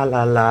la la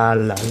la la la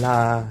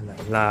la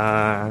la.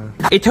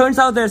 It turns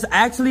out there's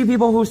actually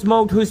people who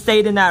smoked who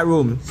stayed in that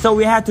room. So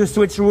we had to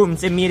switch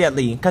rooms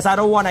immediately because I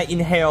don't want to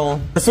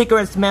inhale the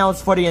cigarette smells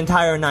for the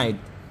entire night.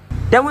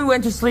 Then we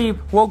went to sleep,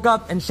 woke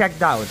up and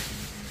checked out.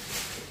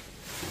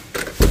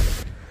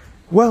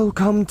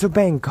 Welcome to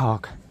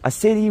Bangkok, a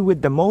city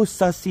with the most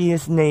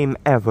sussiest name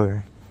ever.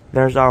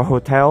 There's our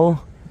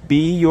hotel,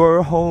 Be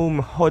Your Home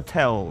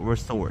Hotel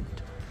Resort.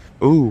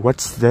 Ooh,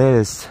 what's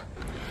this?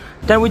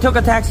 Then we took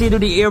a taxi to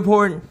the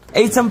airport,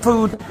 ate some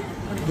food.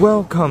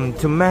 Welcome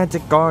to Magic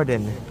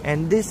Garden,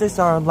 and this is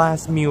our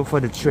last meal for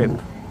the trip.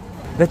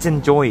 Let's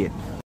enjoy it.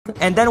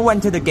 And then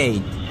went to the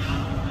gate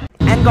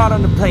and got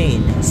on the plane.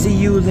 See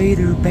you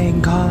later,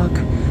 Bangkok.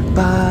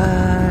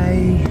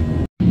 Bye.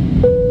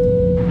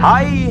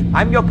 Hi,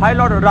 I'm your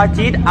pilot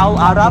Rajid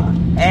Al Arab,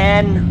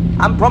 and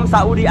I'm from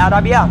Saudi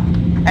Arabia.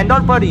 And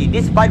don't worry,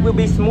 this flight will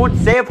be smooth,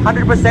 safe,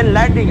 100%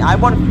 landing. I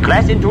won't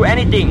crash into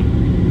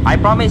anything. I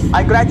promise.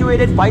 I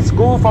graduated flight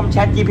school from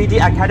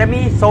ChatGPT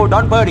Academy, so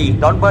don't worry,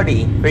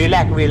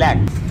 relax.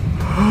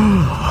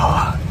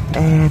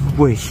 And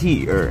we're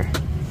here.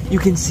 You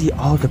can see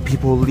all the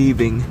people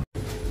leaving.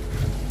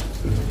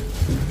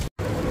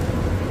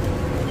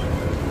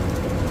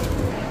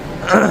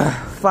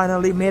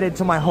 Finally made it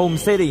to my home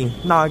city.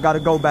 Now I gotta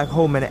go back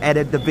home and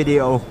edit the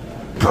video.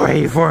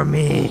 Pray for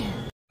me.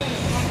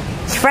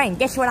 Frank,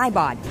 guess what I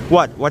bought?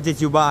 What did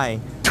you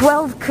buy?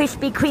 12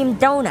 Krispy Kreme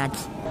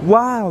donuts.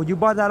 Wow, you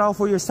bought that all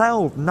for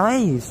yourself.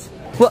 Nice.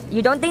 Well,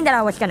 you don't think that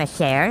I was gonna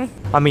share?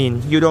 I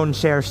mean, you don't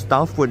share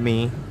stuff with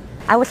me.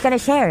 I was gonna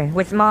share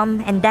with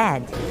mom and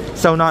dad.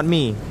 So not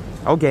me.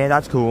 Okay,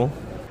 that's cool.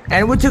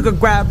 And we took a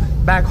Grab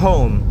back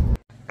home.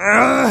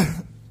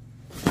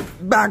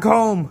 Back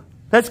home.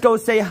 Let's go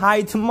say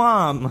hi to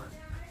mom.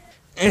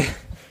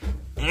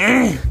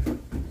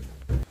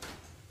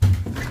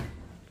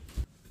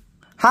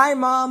 Hi,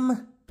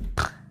 mom.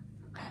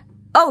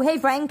 Oh, hey,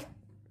 Frank.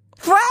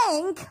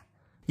 Frank?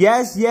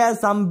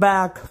 Yes, I'm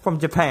back from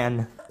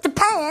Japan.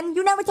 Japan?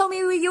 You never told me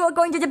you were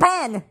going to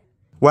Japan.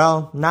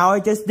 Well, now I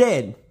just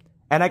did.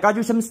 And I got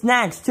you some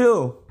snacks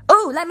too.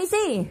 Oh, let me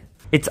see.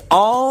 It's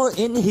all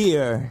in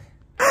here.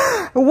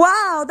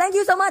 Wow, thank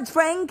you so much,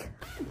 Frank.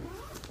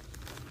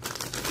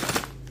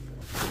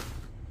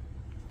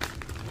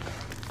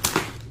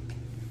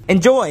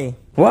 Enjoy.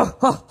 Whoa,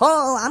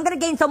 I'm gonna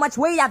gain so much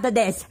weight after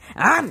this.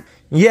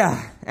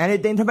 Yeah,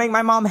 anything to make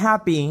my mom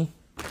happy.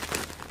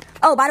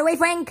 Oh, by the way,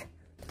 Frank,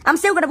 I'm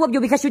still gonna whoop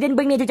you because you didn't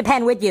bring me to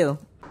Japan with you.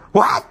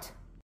 What?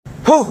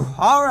 Whew,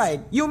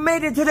 alright, you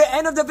made it to the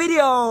end of the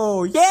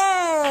video!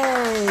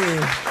 Yay!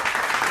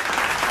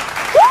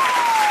 Woo!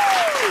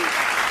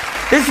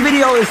 This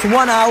video is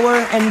 1 hour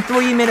and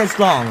 3 minutes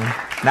long.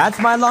 That's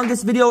my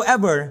longest video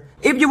ever.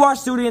 If you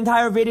watched through the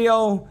entire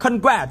video,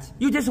 congrats!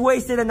 You just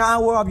wasted an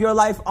hour of your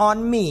life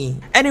on me.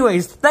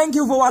 Anyways, thank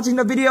you for watching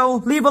the video.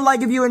 Leave a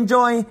like if you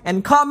enjoy,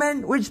 and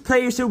comment which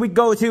place should we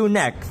go to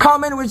next.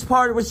 Comment which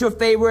part was your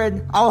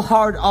favorite. I'll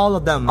heart all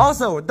of them.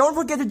 Also, don't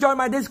forget to join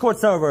my Discord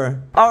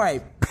server.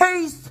 Alright,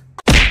 peace!